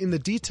because in the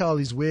detail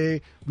is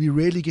where we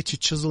really get to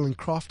chisel and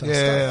craft our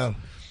stuff.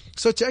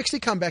 So to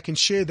actually come back and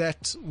share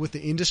that with the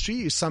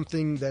industry is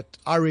something that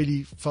I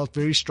really felt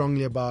very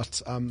strongly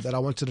about, that I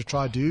wanted to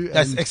try to do.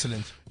 That's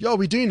excellent. Yeah,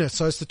 we're doing it.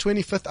 So it's the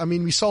 25th. I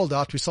mean, we sold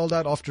out. We sold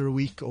out after a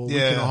week or week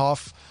and a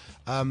half.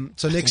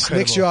 So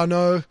next year I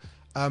know,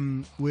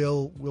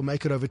 we'll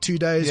make it over 2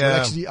 days. Yeah.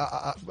 We'll actually,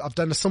 I've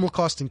done a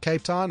simulcast in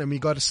Cape Town and we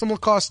got a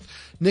simulcast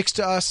next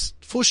to us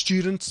for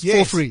students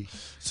for free.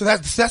 So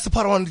that's the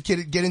part I wanted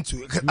to get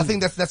into. I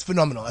think that's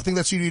phenomenal. I think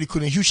that's really, really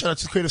cool. And a huge shout out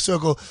to Creative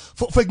Circle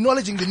for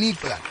acknowledging the need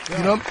for that.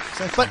 You know?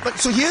 Exactly. But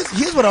so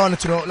here's what I wanted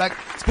to know. Like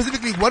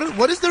specifically,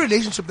 what is the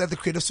relationship that the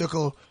Creative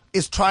Circle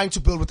is trying to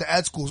build with the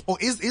ad schools? Or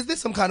is there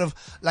some kind of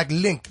like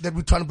link that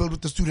we're trying to build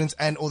with the students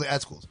and all the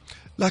ad schools?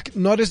 Like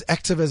not as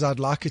active as I'd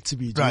like it to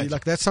be. Right.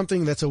 Like that's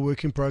something that's a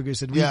work in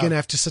progress that we're going to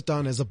have to sit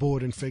down as a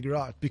board and figure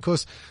out,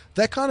 because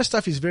that kind of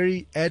stuff is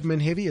very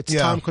admin heavy. It's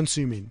time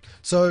consuming.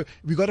 So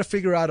we've got to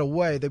figure out a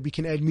way that we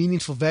can add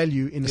meaningful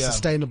value in a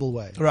sustainable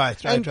way. Right.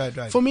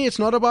 For me, it's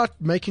not about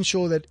making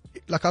sure that,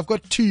 like, I've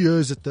got 2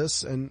 years at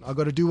this and I've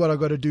got to do what I've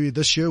got to do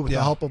this year with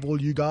the help of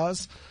all you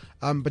guys.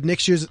 But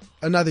next year's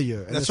another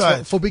year. And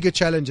that's for bigger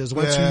challenges.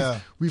 Once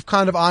we've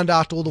kind of ironed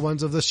out all the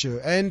ones of this year.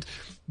 And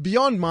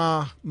beyond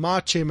my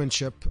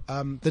chairmanship,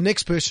 the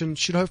next person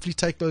should hopefully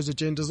take those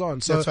agendas on.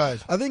 So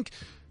I think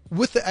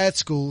with the ad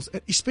schools,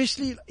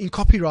 especially in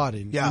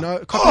copywriting, you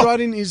know,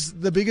 copywriting is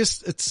the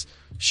biggest. It's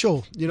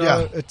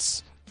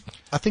it's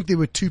I think there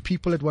were 2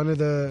 people at one of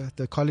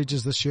the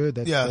colleges this year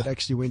that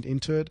actually went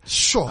into it.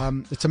 Sure.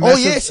 It's a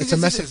massive, yes,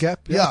 massive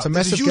gap. Yeah, it's a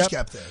massive huge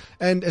gap there.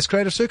 And as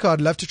Creative Circle,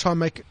 I'd love to try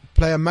and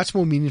play a much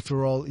more meaningful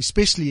role,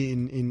 especially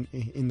in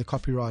the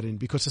copywriting,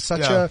 because it's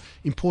such a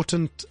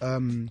important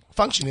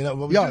function in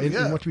what we do.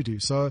 In what we do.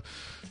 So,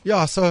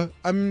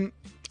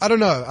 I don't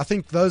know. I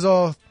think those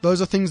are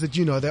things that,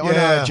 they're on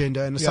our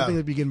agenda, and it's something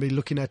that we're going to be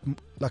looking at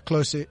like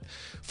closer.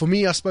 For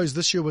me, I suppose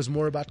this year was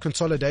more about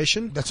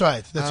consolidation. That's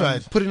right.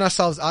 Putting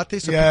ourselves out there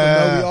so people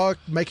know we are,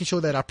 making sure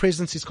that our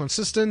presence is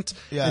consistent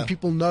and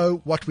people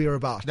know what we're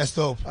about. That's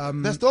dope.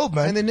 That's dope,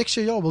 man. And then next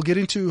year, we'll get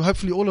into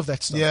hopefully all of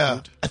that stuff.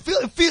 Yeah.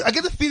 Dude. I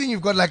get the feeling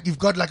you've got like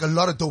a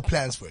lot of dope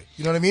plans for it.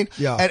 You know what I mean?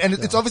 Yeah. And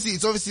it's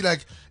obviously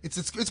like,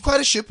 it's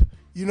quite a ship.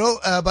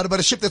 But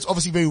a ship that's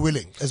obviously very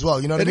willing as well.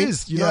 You know what I mean? It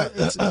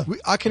is.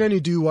 I can only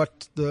do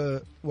what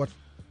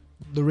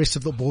the rest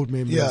of the board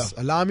members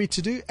allow me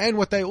to do, and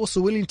what they're also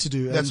willing to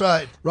do. That's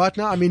right. Right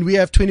now, I mean, we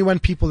have 21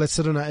 people that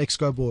sit on our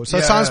Exco board. So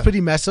it sounds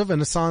pretty massive,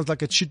 and it sounds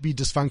like it should be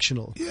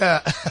dysfunctional.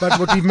 Yeah. But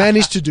what we've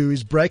managed to do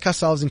is break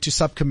ourselves into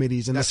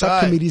subcommittees, and the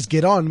subcommittees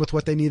get on with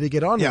what they need to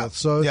get on with.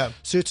 So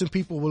certain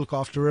people will look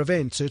after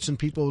events, certain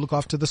people will look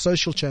after the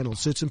social channels,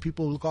 certain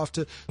people will look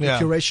after the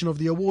curation of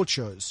the award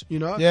shows,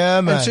 Yeah,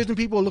 man. And certain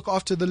people will look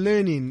after the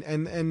learning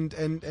and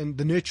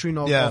the nurturing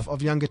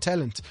of younger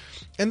talent.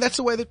 And that's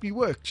the way that we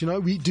work.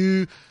 We do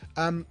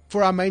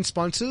for our main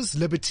sponsors,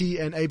 Liberty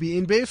and AB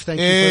InBev.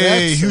 Thank you for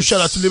that. Huge shout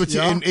out to Liberty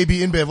and AB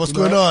InBev. What's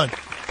going on?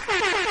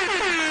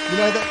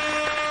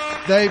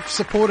 They've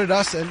supported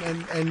us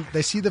and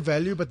they see the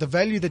value, but the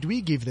value that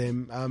we give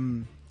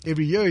them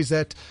every year is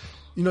that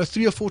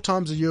 3 or 4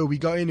 times a year we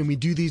go in and we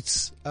do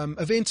these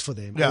events for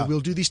them. Or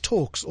we'll do these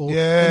talks, and they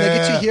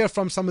get to hear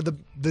from some of the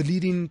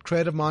leading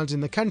creative minds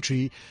in the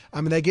country,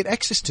 and they get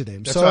access to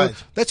them.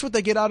 That's what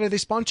they get out of their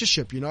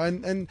sponsorship,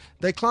 and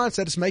they're clients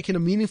that is making a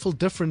meaningful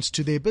difference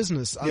to their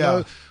business. I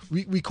know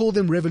we call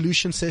them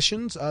Revolution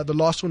Sessions. The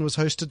last one was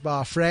hosted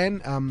by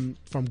Fran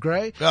from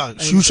Grey.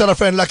 Shout out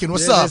Fran Luckin.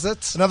 What's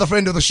up? Another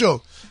friend of the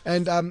show.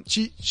 And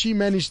she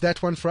managed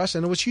that one for us,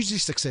 and it was hugely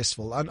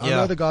successful. I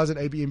know the guys at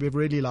AB InBev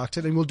really liked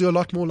it, and we'll do a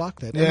lot more like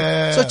that.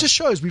 So it just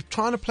shows we're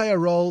trying to play a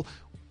role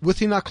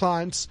within our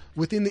clients,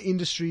 within the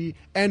industry,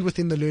 and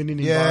within the learning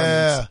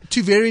environments.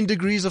 To varying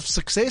degrees of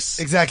success.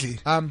 Exactly.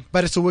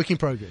 But it's a work in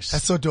progress.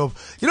 That's so dope.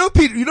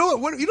 Pete, you know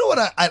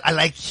what I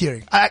like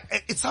hearing?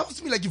 It sounds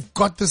to me like you've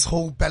got this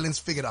whole balance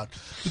figured out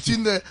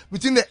between the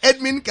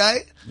admin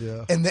guy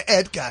and the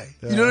ad guy.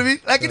 You know what I mean?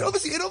 Like it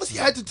obviously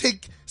had to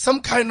take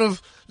some kind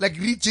of like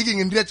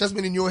rejigging and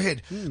readjustment in your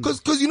head.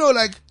 Cause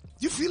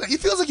you feel like it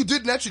feels like you do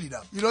it naturally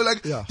now.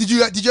 Did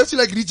you have to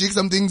like rejig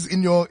some things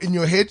in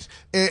your head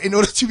in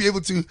order to be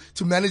able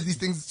to manage these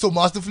things so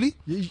masterfully?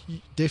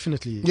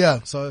 Definitely.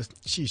 Yeah. So,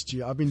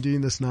 I've been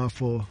doing this now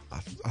for I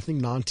think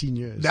 19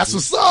 years. That's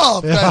what's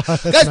up.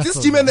 Guys, this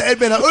team and the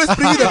admin, I always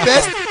bring you the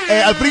best.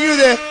 I'll bring you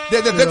the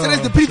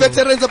veterans, the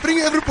pre-veterans. I'll bring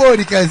you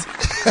everybody, guys.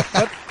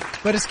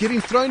 But it's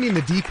getting thrown in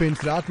the deep end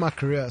throughout my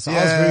career. So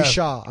I was very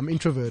shy. I'm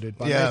introverted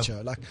by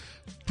nature.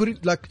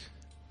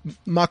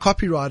 My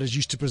copywriters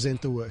used to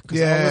present the work.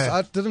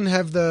 I didn't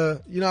have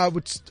I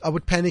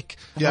would panic.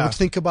 I would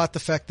think about the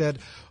fact that,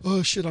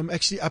 oh shit, I'm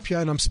actually up here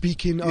and I'm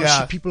speaking. Oh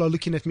shit, people are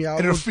looking at me.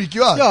 It'll freak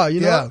you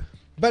out.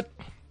 But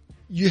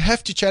you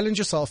have to challenge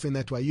yourself in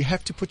that way. You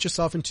have to put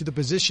yourself into the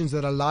positions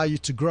that allow you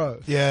to grow.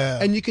 Yeah.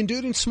 And you can do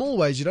it in small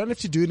ways. You don't have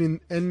to do it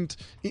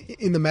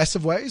in the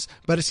massive ways,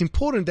 but it's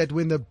important that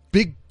when the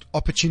big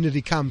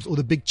opportunity comes or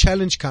the big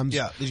challenge comes,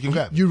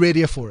 you're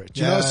ready for it.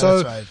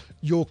 So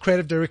your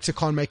creative director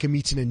can't make a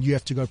meeting and you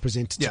have to go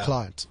present it to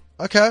client.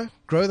 Okay,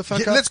 grow the fuck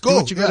up. Let's go. Do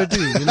what you got to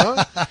do,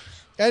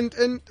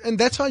 and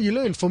that's how you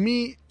learn. For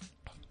me,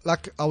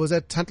 like I was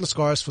at Hunt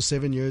Lascaris for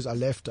 7 years. I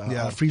left.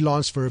 I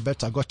freelanced for a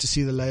bit. I got to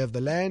see the lay of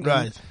the land.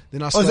 Right.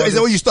 Then I started. Is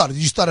that where you started?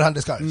 You started Hunt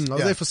Lascaris? I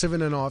was there for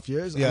 7.5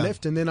 years. I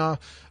left, and then I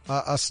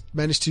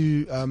managed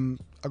to.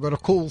 I got a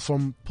call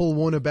from Paul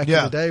Warner back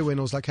in the day when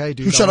I was like, "Hey,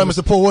 dude, shout out,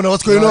 Mr. Paul Warner.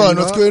 What's going on?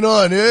 What's going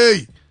on?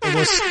 Hey." I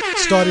was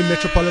starting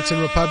Metropolitan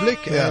Republic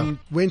and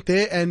went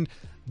there, and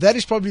that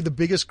is probably the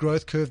biggest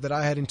growth curve that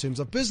I had in terms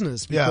of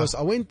business, because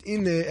I went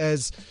in there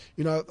as,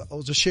 I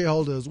was a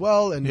shareholder as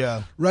well, and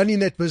running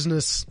that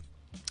business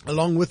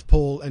along with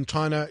Paul and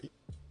trying to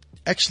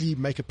actually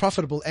make it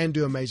profitable and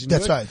do amazing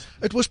work. That's right.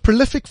 It was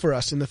prolific for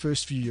us in the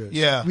first few years.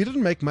 Yeah. We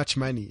didn't make much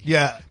money.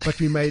 Yeah. But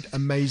we made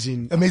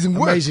amazing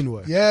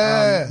work.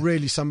 Yeah.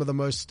 Really some of the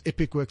most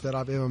epic work that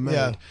I've ever made.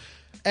 Yeah.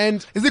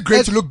 And is it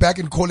great to look back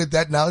and call it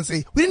that now and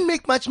say, we didn't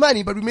make much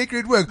money, but we make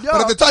great work.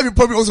 But at the time, you're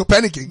probably also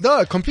panicking.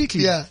 No,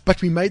 completely. Yeah.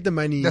 But we made the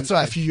money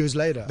a few years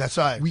later. That's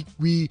right.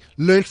 We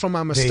learned from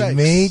our mistakes. They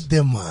made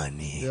the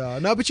money. Yeah.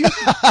 No, but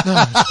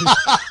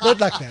not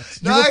like that.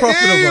 You were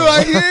profitable.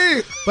 I hear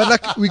you.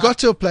 But we got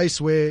to a place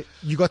where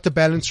you got the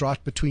balance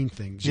right between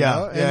things. You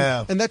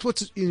know? And that's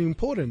what's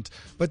important.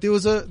 But there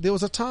was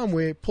a time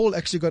where Paul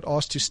actually got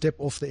asked to step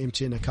off the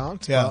MTN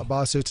account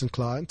by a certain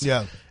client.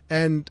 Yeah.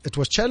 And it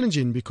was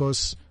challenging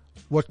because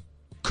what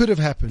could have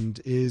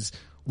happened is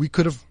we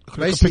could have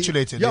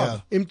capitulated,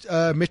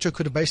 Metro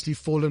could have basically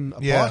fallen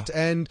apart, Yeah.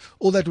 and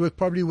all that work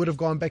probably would have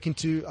gone back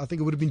into, I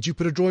think it would have been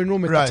Jupiter Drawing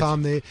Room at Right. the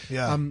time there.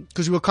 Yeah.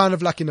 Because we were kind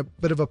of like in a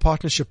bit of a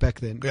partnership back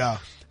then. Yeah.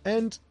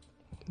 And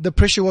the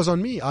pressure was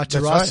on me. I had to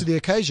That's rise right. to the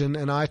occasion,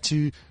 and I had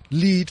to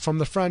lead from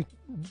the front,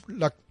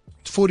 like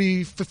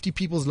 40, 50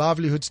 people's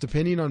livelihoods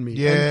depending on me.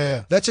 Yeah.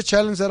 And that's a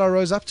challenge that I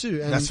rose up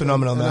to. And, That's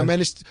phenomenal, and I man.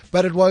 managed,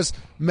 but it was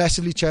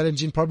massively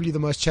challenging, probably the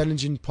most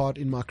challenging part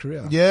in my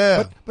career.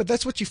 Yeah. But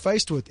that's what you're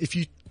faced with. If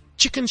you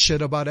chicken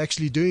shit about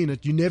actually doing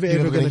it, you're never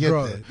ever going to get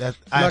grow. there.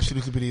 I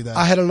absolutely believe that.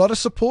 I had a lot of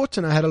support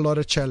and I had a lot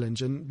of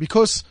challenge, and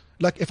because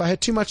like if I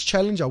had too much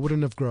challenge, I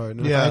wouldn't have grown.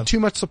 And if Yeah. I had too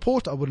much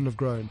support, I wouldn't have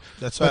grown.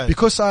 That's But right.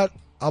 because I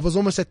was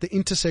almost at the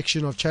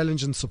intersection of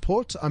challenge and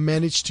support, I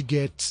managed to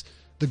get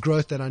the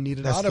growth that I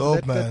needed That's out of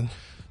dope, that. man.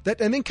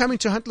 And then coming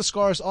to Huntless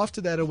Scars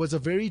after that, it was a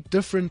very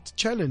different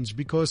challenge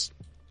because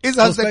Is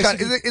I was Hans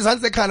basically-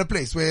 that kind of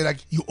place where like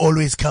you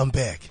always come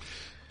back?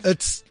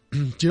 it's,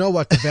 do you know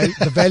what?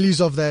 The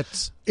values of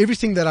that,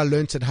 everything that I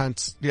learned at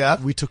Hunt, Yeah.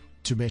 we took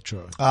to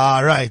Metro. Ah,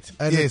 right.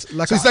 And Yes. it's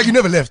like So it's like you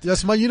never left.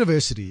 That's my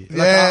university.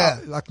 Yeah.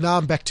 Like now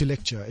I'm back to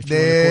lecture. If you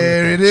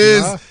There want it to call it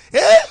is. that, you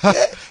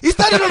know? Yeah. He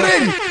started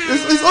already.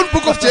 His own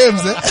book of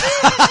gems.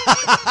 Eh?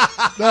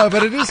 No,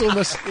 but it is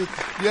almost,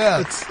 Yeah.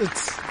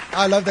 it's,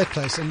 I love that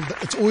place, and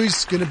it's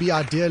always going to be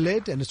idea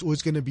led, and it's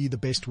always going to be the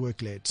best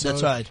work led. So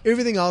That's right.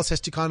 Everything else has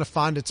to kind of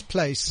find its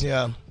place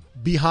Yeah.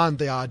 behind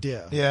the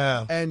idea.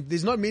 Yeah. And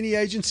there's not many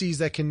agencies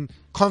that can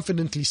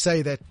confidently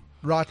say that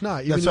right now,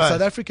 even That's in right.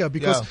 South Africa,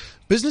 because Yeah.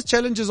 business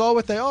challenges are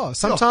what they are.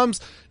 Sometimes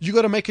you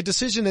got to make a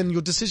decision, and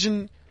your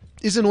decision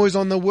isn't always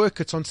on the work,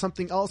 it's on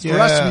something else. For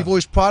Yeah. us, we've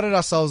always prided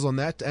ourselves on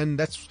that, and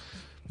that's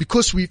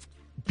because we've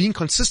been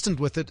consistent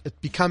with it, it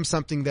becomes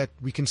something that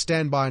we can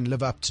stand by and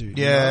live up to. you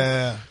know?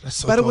 Yeah. That's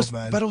so But dope, it was,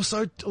 man. but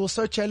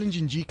also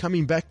challenging, G,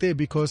 coming back there,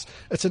 because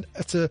it's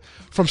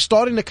from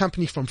starting a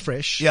company from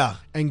fresh, Yeah.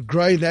 and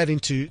growing that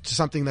into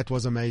something that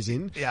was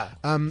amazing, Yeah.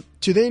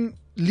 to then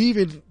leave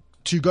it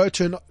to go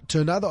to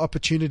another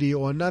opportunity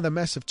or another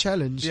massive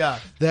challenge, Yeah.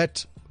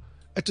 that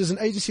it was an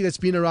agency that's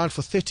been around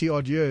for 30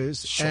 odd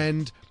years,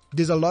 and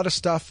there's a lot of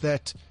stuff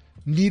that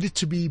needed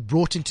to be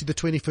brought into the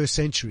 21st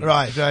century.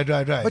 Right.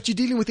 But you're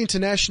dealing with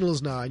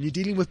internationals now, and you're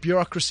dealing with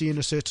bureaucracy in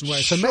a certain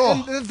way. So Sure.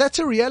 man, that's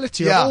a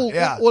reality Yeah, of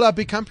yeah. all our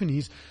big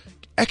companies.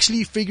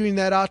 Actually figuring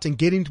that out and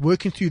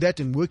working through that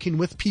and working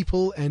with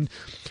people and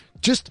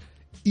just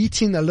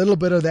eating a little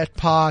bit of that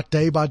pie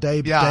day by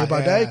day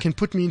can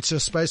put me into a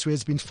space where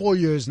it's been 4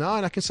 years now,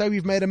 and I can say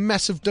we've made a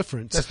massive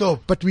difference. That's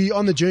dope. But we're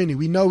on the journey.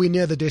 We know we're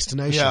near the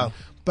destination. Yeah.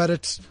 But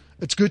it's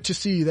good to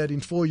see that in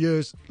 4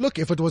 years, look,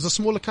 if it was a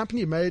smaller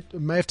company, it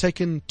may have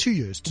taken 2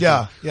 years to do.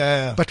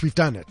 Yeah. But we've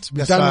done it. We've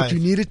That's done right. what we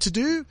needed to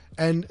do,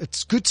 and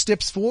it's good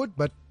steps forward,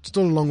 but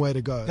still a long way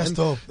to go. That's And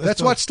dope. That's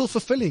That's why dope. it's still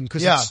fulfilling,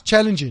 because Yeah. it's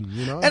challenging,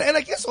 you know? And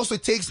I guess also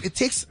it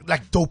takes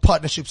like dope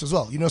partnerships as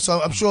well, you know. So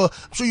I'm sure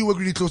you work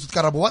really close with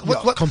Karabo.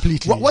 What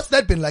completely. What's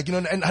that been like, you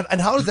know? And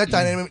how does that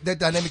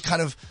dynamic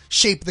kind of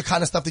shape the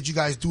kind of stuff that you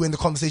guys do and the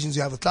conversations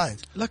you have with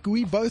clients? Like,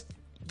 we both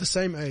the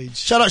same age.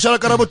 Shout out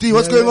Karabo T.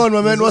 What's Yeah, going yeah. on,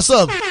 my man? What's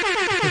up?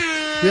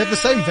 We have the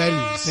same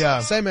values. Yeah.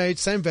 Same age,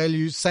 same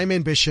values, same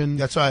ambition.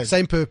 That's right.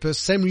 Same purpose,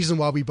 same reason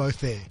why we're both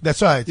there.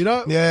 That's right. You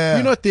know? Yeah.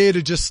 We're not there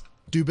to just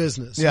do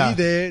business. Yeah. We're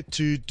there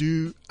to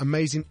do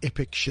amazing,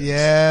 epic shit.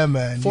 Yeah,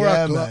 man. For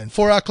man.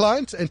 our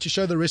clients, and to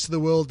show the rest of the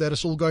world that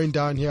it's all going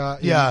down here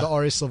in Yeah. the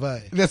RS of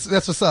A. That's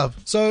what's up.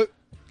 So,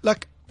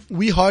 like,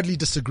 we hardly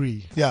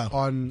disagree Yeah.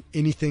 on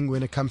anything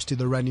when it comes to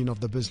the running of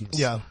the business.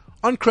 Yeah.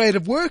 On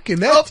creative work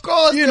and that. Of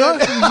course, You know,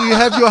 man. you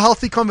have your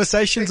healthy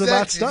conversations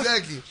about stuff.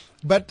 Exactly.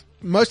 But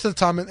most of the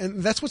time,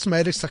 and that's what's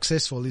made it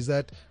successful, is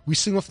that we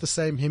sing off the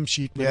same hymn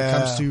sheet when it Yeah.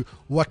 comes to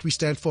what we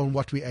stand for and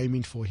what we're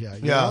aiming for here.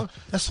 You Yeah. know?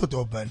 That's so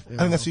dope, man. I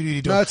think that's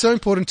really dope. No, it's so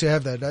important to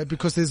have that,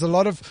 because there's a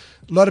lot of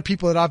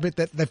people that I've met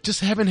that they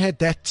just haven't had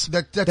that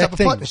That type of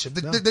thing. partnership,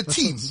 the No, team,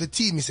 that's the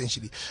team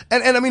essentially.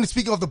 And I mean,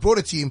 speaking of the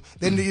broader team,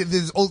 then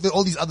there's all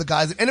these other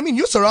guys. And I mean,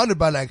 you're surrounded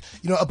by like,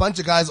 you know, a bunch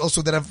of guys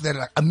also that have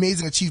like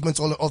amazing achievements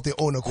all of their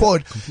own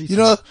accord. You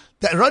know,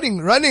 that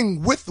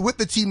running with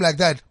the team like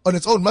that on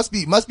its own must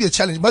be a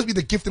challenge, must be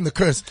the gift and the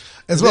curse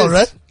as well,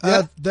 right?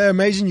 Yeah. They're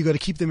amazing. You got to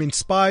keep them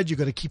inspired. You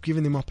got to keep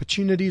giving them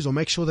opportunities, or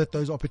make sure that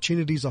those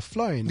opportunities are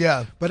flowing.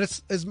 Yeah. But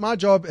it's my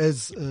job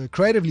as a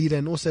creative leader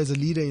and also as a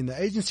leader in the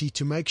agency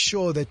to make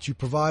sure that you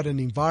provide an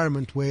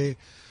environment where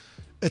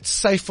it's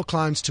safe for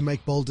clients to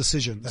make bold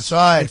decisions. That's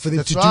right. And for them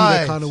That's to do right.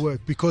 that kind of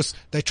work, because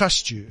they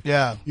trust you.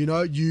 Yeah. You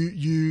know,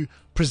 you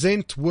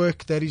present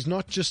work that is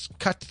not just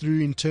cut through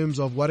in terms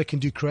of what it can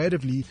do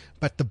creatively,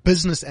 but the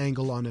business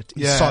angle on it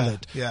is Yeah.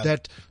 solid. Yeah.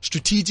 That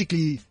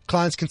strategically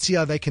clients can see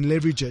how they can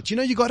leverage it. You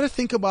know, you got to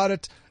think about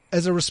it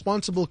as a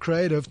responsible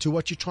creative to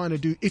what you're trying to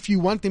do if you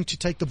want them to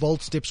take the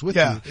bold steps with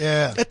Yeah, you.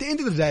 yeah. At the end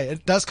of the day,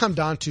 it does come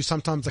down to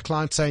sometimes the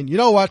client saying, you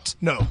know what?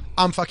 No.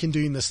 I'm fucking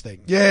doing this thing.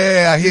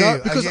 Yeah, I You hear know,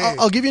 you. because I hear you.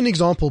 I'll give you an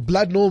example.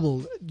 Blood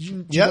Normal,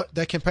 you Yeah. know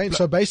that campaign.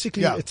 So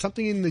basically, Yeah. it's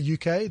something in the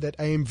UK that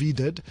AMV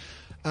did.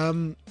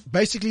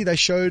 Basically, they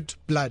showed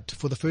blood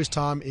for the first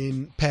time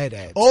in pad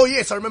ads. Oh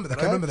yes, I remember that.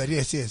 Okay. I remember that.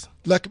 Yes.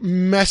 Like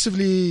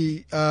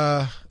massively,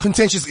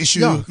 Contentious issue.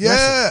 Yeah,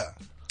 Yeah.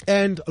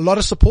 and a lot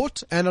of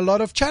support and a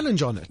lot of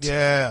challenge on it.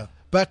 Yeah.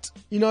 But,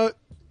 you know,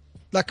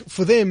 like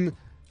for them,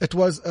 it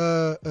was,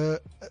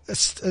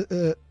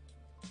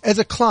 as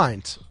a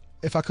client,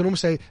 if I can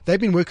almost say, they've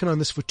been working on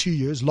this for 2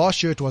 years.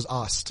 Last year it was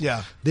asked.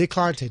 Yeah. Their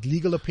client had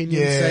legal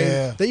opinions Yeah.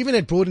 saying, they even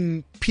had brought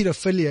in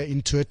pedophilia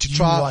into it to You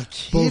try are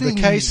build the kidding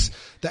case. me.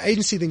 The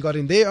agency then got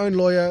in their own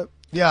lawyer.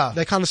 Yeah.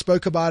 They kind of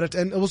spoke about it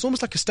and it was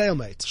almost like a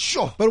stalemate.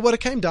 Sure. But what it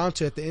came down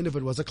to at the end of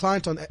it was a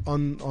client on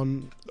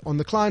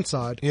the client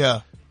side.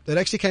 Yeah. That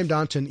actually came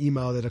down to an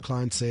email that a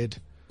client said,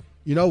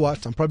 you know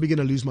what, I'm probably going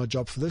to lose my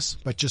job for this,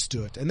 but just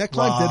do it. And that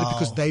client did it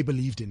because they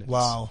believed in it.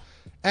 Wow.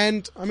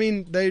 And I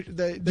mean, they've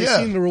Yeah.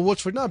 seen the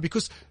rewards for it now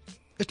because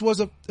it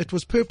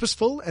was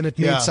purposeful and it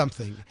Yeah. meant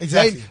something.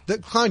 Exactly. The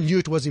client knew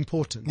it was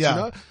important. Yeah.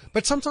 You know?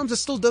 But sometimes it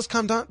still does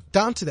come down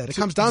to that. It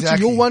comes down to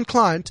Exactly. your one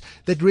client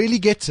that really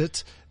gets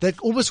it, that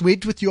almost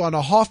went with you on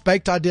a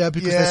half-baked idea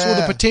because they saw the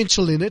Yeah.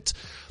 potential in it.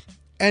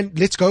 And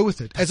let's go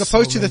with it, as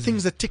opposed so to the amazing.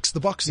 things that ticks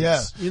the boxes.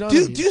 Yeah. You know do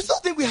what I mean? you still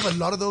think we have a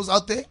lot of those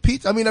out there,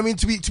 Pete? I mean,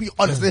 to be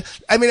honest,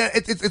 I mean,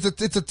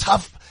 it's a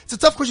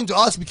tough question to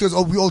ask because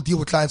we all deal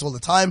with clients all the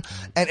time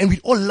and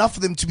we'd all love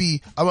for them to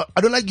be, I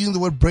don't like using the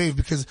word brave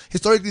because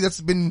historically that's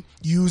been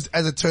used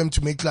as a term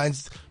to make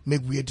clients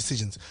make weird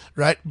decisions,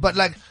 right? But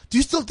like, do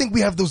you still think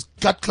we have those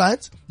gut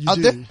clients out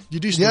there?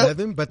 You do still Yeah? have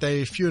them, but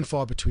they're few and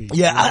far between.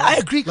 Yeah, you know? I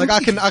agree Like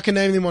completely. I can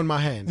name them on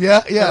my hand.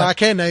 Yeah. And I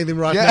can name them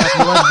right Yeah. now if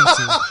you want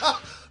me to.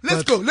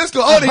 Let's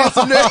go. I want to hear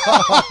some names.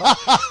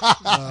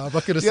 I'm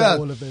not going to say Yeah.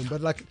 all of them, but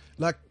like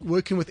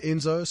working with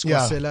Enzo,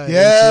 Yeah. Squarcella,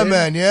 Yeah, and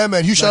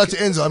man. Huge shout out to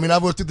Enzo. I mean,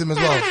 I've worked with him as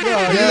well.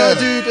 Yeah, you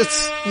know, dude,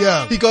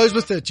 Yeah. he goes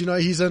with it. You know,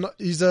 he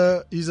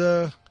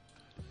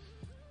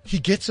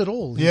gets it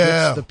all. He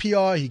Yeah. gets the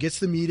PR, he gets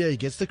the media, he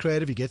gets the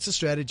creative, he gets the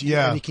strategy,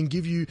 Yeah. and he can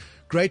give you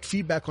great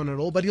feedback on it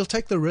all, but he'll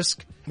take the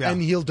risk Yeah.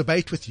 and he'll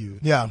debate with you.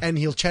 Yeah. And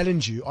he'll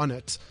challenge you on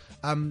it.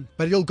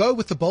 But he'll go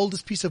with the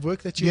boldest piece of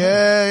work that you have.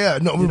 Yeah.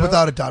 No, You know?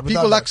 without a doubt.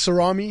 People like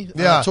Sarami,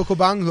 Yeah.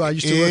 Tokobang, who I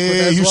used to work with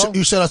as well.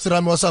 You shout out to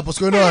Rami, what's up? What's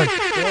going on?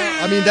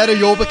 Yeah, I mean, that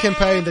Ayoba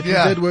campaign that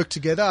Yeah. we did work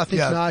together. I think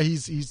Yeah. now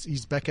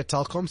he's back at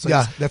Telkom. So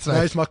Yeah, he's, that's now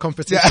right. he's my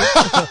competition.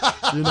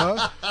 You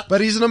know, but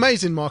he's an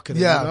amazing marketer.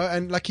 Yeah. You know?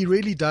 And like he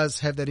really does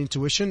have that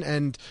intuition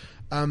and,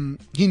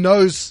 he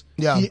knows,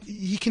 Yeah.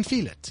 he can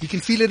feel it. He can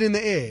feel it in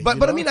the air. But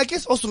you I know? mean, I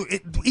guess also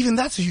even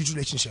that's a huge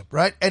relationship,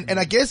 right? And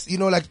I guess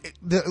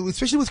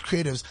especially with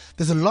creatives,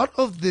 there's a lot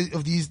of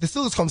these. There's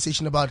still this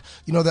conversation about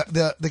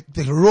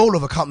the role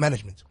of account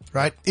management,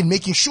 right? In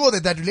making sure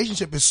that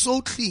relationship is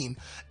so clean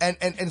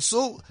and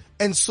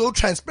so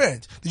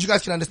transparent that you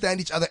guys can understand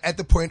each other at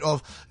the point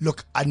of,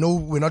 look, I know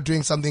we're not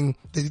doing something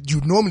that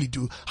you normally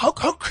do. How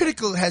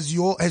critical has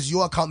your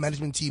account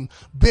management team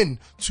been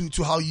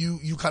to how you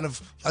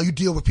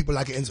deal with people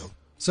like Enzo?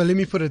 So let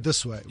me put it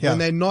this way. Yeah. When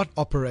they're not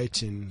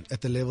operating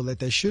at the level that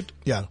they should,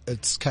 Yeah.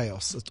 it's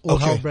chaos. It's all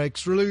Okay. hell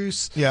breaks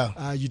loose.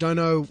 Yeah. You don't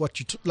know what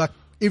like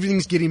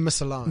everything's getting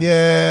misaligned.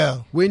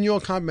 Yeah. When your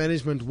account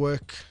management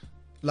work,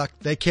 like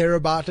they care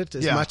about it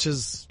as Yeah. much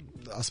as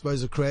I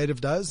suppose a creative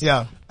does.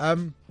 Yeah.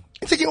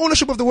 It's taking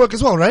ownership of the work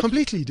as well, right?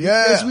 Completely, dude.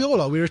 Yeah. As we all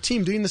are. We're a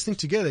team doing this thing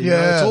together. You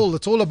Yeah. know?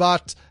 It's all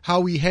about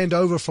how we hand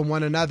over from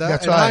one another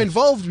That's and how right.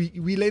 involved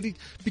we let it,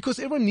 because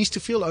everyone needs to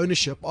feel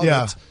ownership of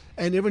Yeah. it.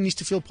 And everyone needs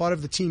to feel part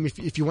of the team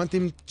if you want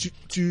them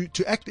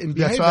to act and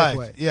That's behave right. that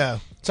way. Yeah.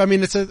 So I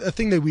mean, it's a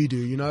thing that we do,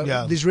 you know.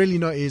 Yeah. There's really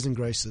no airs and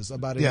graces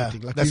about Yeah,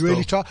 anything. Like that's we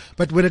really cool. try,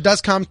 but when it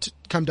does come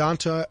down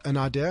to an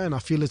idea, and I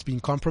feel it's been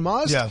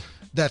compromised, Yeah.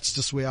 that's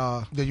just where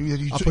I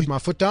You put my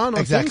foot down on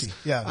Exactly, things.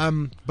 yeah.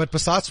 But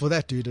besides for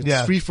that, dude, it's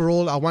Yeah. free for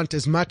all. I want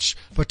as much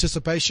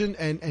participation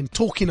and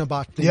talking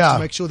about things Yeah. to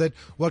make sure that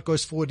what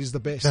goes forward is the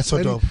best. That's so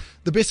And dope.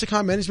 The best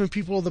account management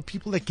people are the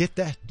people that get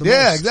that. The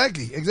Yeah, most.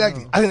 exactly.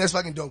 I think that's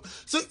fucking dope.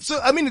 So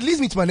I mean, it leads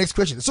me to my next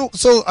question.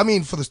 So I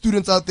mean, for the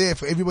students out there,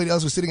 for everybody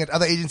else who's sitting at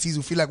other agencies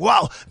who feel like,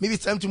 wow, maybe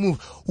it's time to move.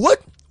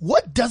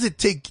 What does it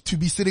take to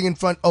be sitting in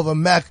front of a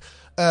Mac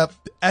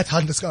at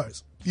Hunter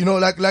Scars? You know,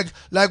 like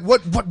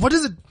what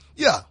is it?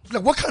 Yeah,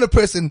 like what kind of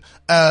person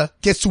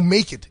gets to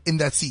make it in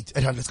that seat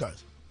at Hunter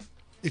Scars?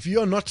 If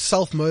you are not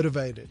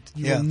self-motivated,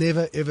 you Yeah. will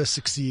never ever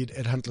succeed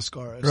at Hunter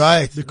Scars.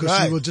 Right, Because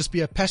right. you will just be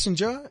a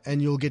passenger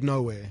and you'll get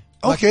nowhere.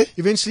 Okay.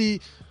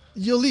 Eventually,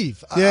 you'll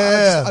leave.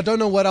 Yeah. I don't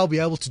know what I'll be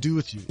able to do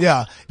with you.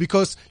 Yeah.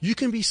 Because you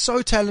can be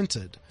so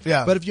talented.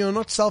 Yeah. But if you're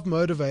not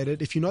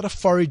self-motivated, if you're not a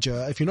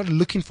forager, if you're not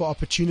looking for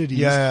opportunities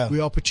Yeah.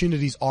 where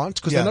opportunities aren't,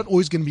 because Yeah. they're not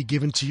always going to be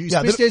given to you,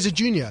 Yeah, especially as a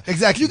junior.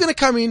 Exactly. You're going to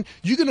come in,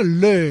 you're going to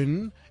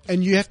learn,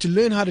 and you have to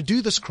learn how to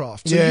do this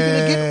craft. So you're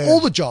going to Yeah. get all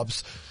the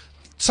jobs.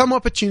 Some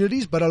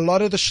opportunities, but a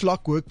lot of the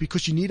schlock work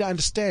because you need to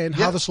understand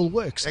how Yeah. this all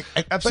works.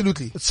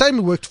 Absolutely. But the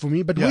same worked for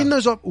me, but Yeah.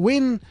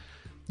 when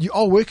you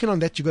are working on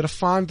that, you got to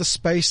find the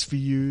space for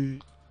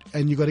you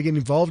and you got to get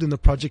involved in the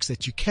projects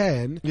that you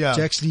can Yeah.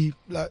 to actually,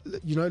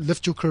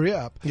 lift your career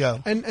up. Yeah.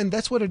 And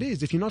that's what it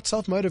is. If you're not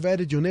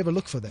self-motivated, you'll never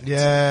look for that.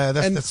 Yeah,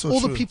 and that's so all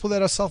true. the people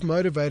that are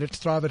self-motivated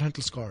thrive at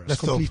Hunter Scaras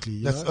That's dope. completely.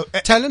 You That's- know? oh,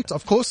 Talent,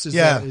 of course, is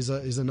Yeah.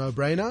 a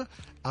no-brainer.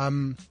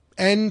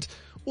 And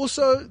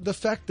also the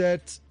fact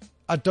that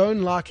I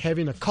don't like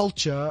having a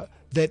culture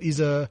that is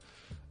a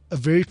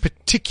very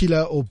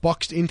particular or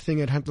boxed in thing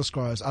at Hunter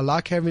Scaras. I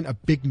like having a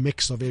big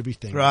mix of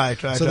everything. Right.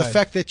 So the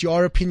fact that you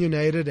are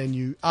opinionated and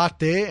you out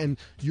there and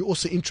you're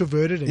also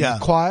introverted and Yeah. you're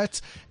quiet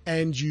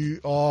and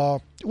you are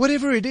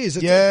whatever it is.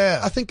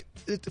 Yeah. I think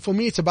for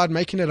me it's about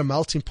making it a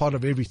melting pot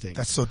of everything.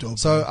 That's so dope.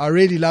 So I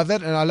really love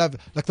that, and I love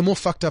like the more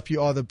fucked up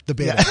you are, the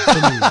better for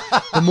me.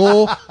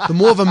 The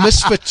more of a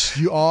misfit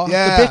you are,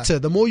 Yeah. the better.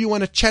 The more you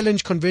want to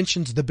challenge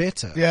conventions, the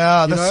better.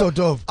 Yeah, You that's so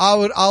dope.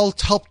 I'll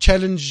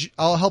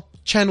help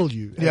channel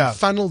you and Yeah.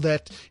 funnel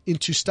that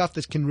into stuff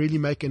that can really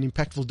make an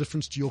impactful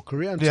difference to your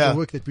career and to Yeah. the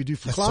work that we do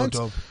for That's so clients.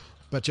 dope.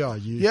 But you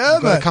Yeah,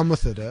 gotta man. come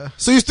with it.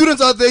 So you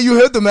students out there, you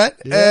heard them, man.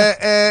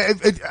 Yeah.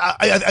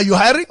 Are you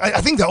hiring?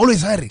 I think they're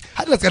always hiring.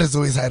 Hunter Scaras is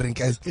always hiring,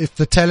 guys. If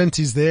the talent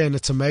is there and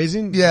it's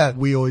amazing, Yeah.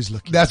 we always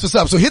look. That's what's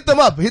up. So hit them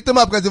up,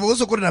 guys. They've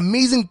also got an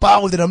amazing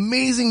bar with an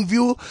amazing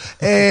view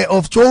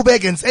of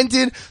Joburg and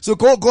Sentin. So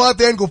go out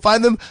there and go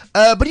find them.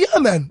 But yeah,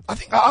 man, I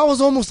think I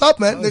was almost up,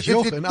 man.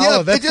 Oh, an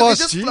hour, that it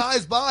fast, just G?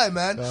 flies by,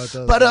 man. Oh, it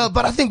does,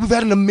 But I think we've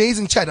had an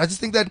amazing chat. I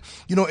just think that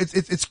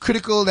it's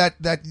critical that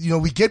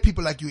we get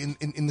people like you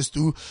in the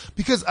stew,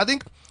 because I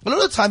think a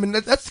lot of the time, and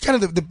that's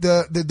kind of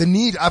the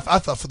need I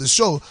felt for the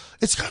show.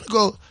 It's kind of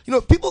go,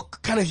 people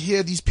kind of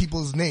hear these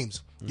people's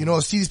names.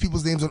 See these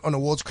people's names on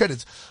awards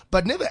credits,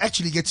 but never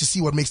actually get to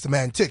see what makes the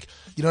man tick.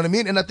 You know what I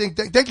mean? And I think,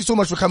 thank you so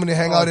much for coming to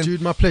hang out. And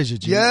Dude, my pleasure,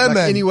 G. Yeah,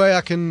 man. Any way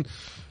I can,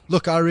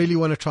 look, I really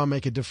want to try and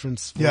make a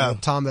difference for Yeah. the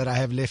time that I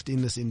have left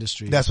in this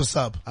industry. that's what's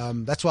up.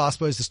 That's why I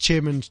suppose this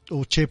chairman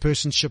or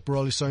chairpersonship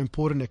role is so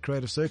important at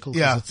Creative Circle, because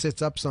Yeah. it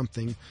sets up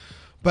something.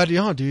 But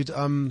yeah, dude,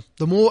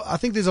 the more, I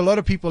think there's a lot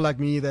of people like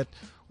me that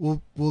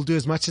will do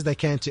as much as they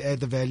can to add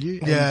the value.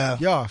 And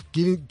Yeah.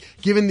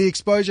 giving the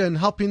exposure and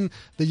helping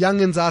the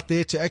youngins out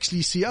there to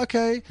actually see,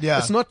 okay, Yeah.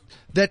 it's not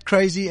that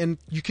crazy and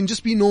you can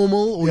just be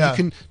normal, or Yeah. you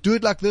can do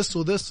it like this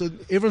or this. So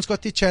everyone's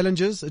got their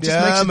challenges. It just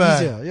Yeah, makes it man.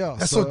 easier. Yeah.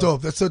 That's so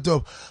dope. That's so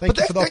dope. Thank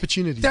you for the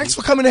opportunity, Thanks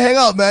dude. for coming to hang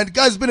out, man.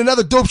 Guys, it's been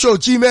another dope show.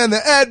 G-Man,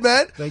 the ad,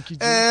 man. Thank you,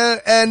 dude.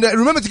 And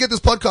remember to get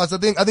this podcast.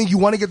 I think you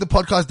want to get the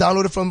podcast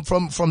downloaded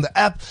from the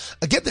app.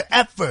 Get the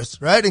app first,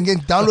 right? And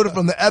get download it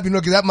from the app,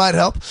 because that might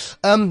help.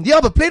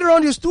 But play it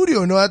around your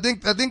studio. I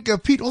think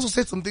Pete also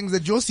said some things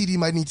that your CD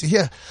might need to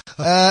hear.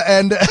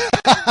 And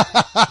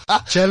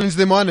Challenge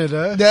them on it,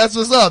 eh? that's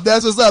what's up.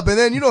 That's what's up. And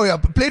then,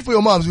 play it for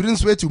your moms. We didn't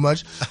swear too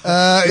much.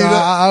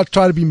 I'll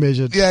try to be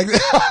measured. Yeah.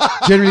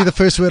 Generally, the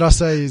first word I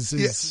say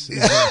is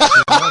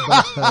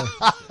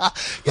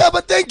Yeah,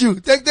 but thank you.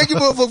 Thank you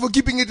for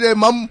keeping it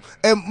mom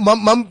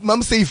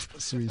safe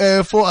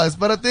for us.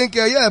 But I think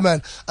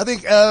man. I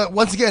think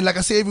once again, like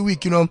I say every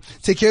week,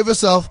 take care of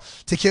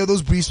yourself, take care of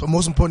those briefs, but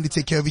most importantly,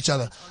 take care of each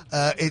other.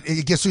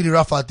 It gets really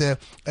rough out there.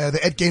 The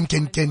ed game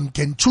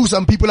can chew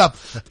some people up,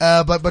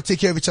 but take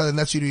care of each other, and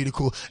that's really, really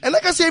cool. And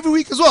like I say every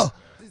week as well,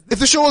 if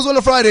the show was on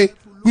a Friday,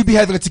 we'd be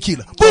having a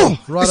tequila. Boom!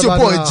 Right It's your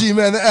about boy now.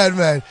 G-Man, the ad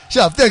man.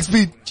 Sharp, thanks,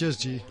 Pete. Cheers,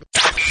 G.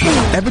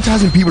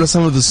 Advertising people are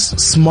some of the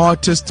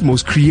smartest,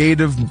 most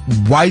creative,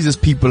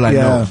 wisest people I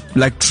know.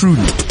 Like,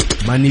 truly.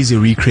 Money is a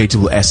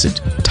recreatable asset.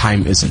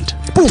 Time isn't.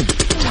 Boom!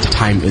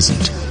 Time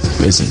isn't.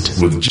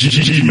 With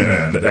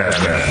G-Man, the ad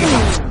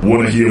man.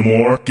 Want to hear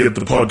more? Get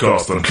the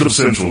podcast on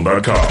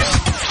cliffcentral.com.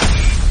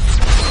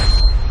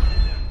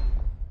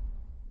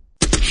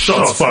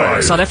 Shots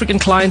fired. South African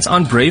clients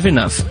aren't brave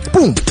enough.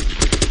 Boom!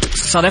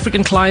 South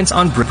African clients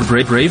aren't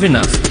brave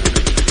enough.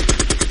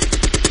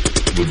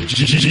 With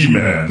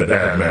G-Man, the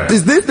ad man.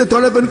 Is this the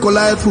Donovan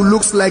Goliath who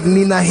looks like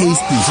Nina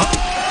Hasty?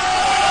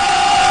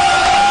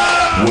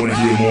 Want to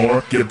hear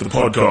more? Get the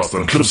podcast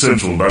on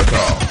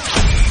cliffcentral.com.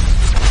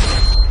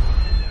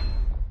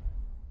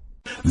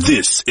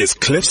 This is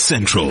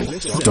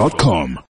cliffcentral.com.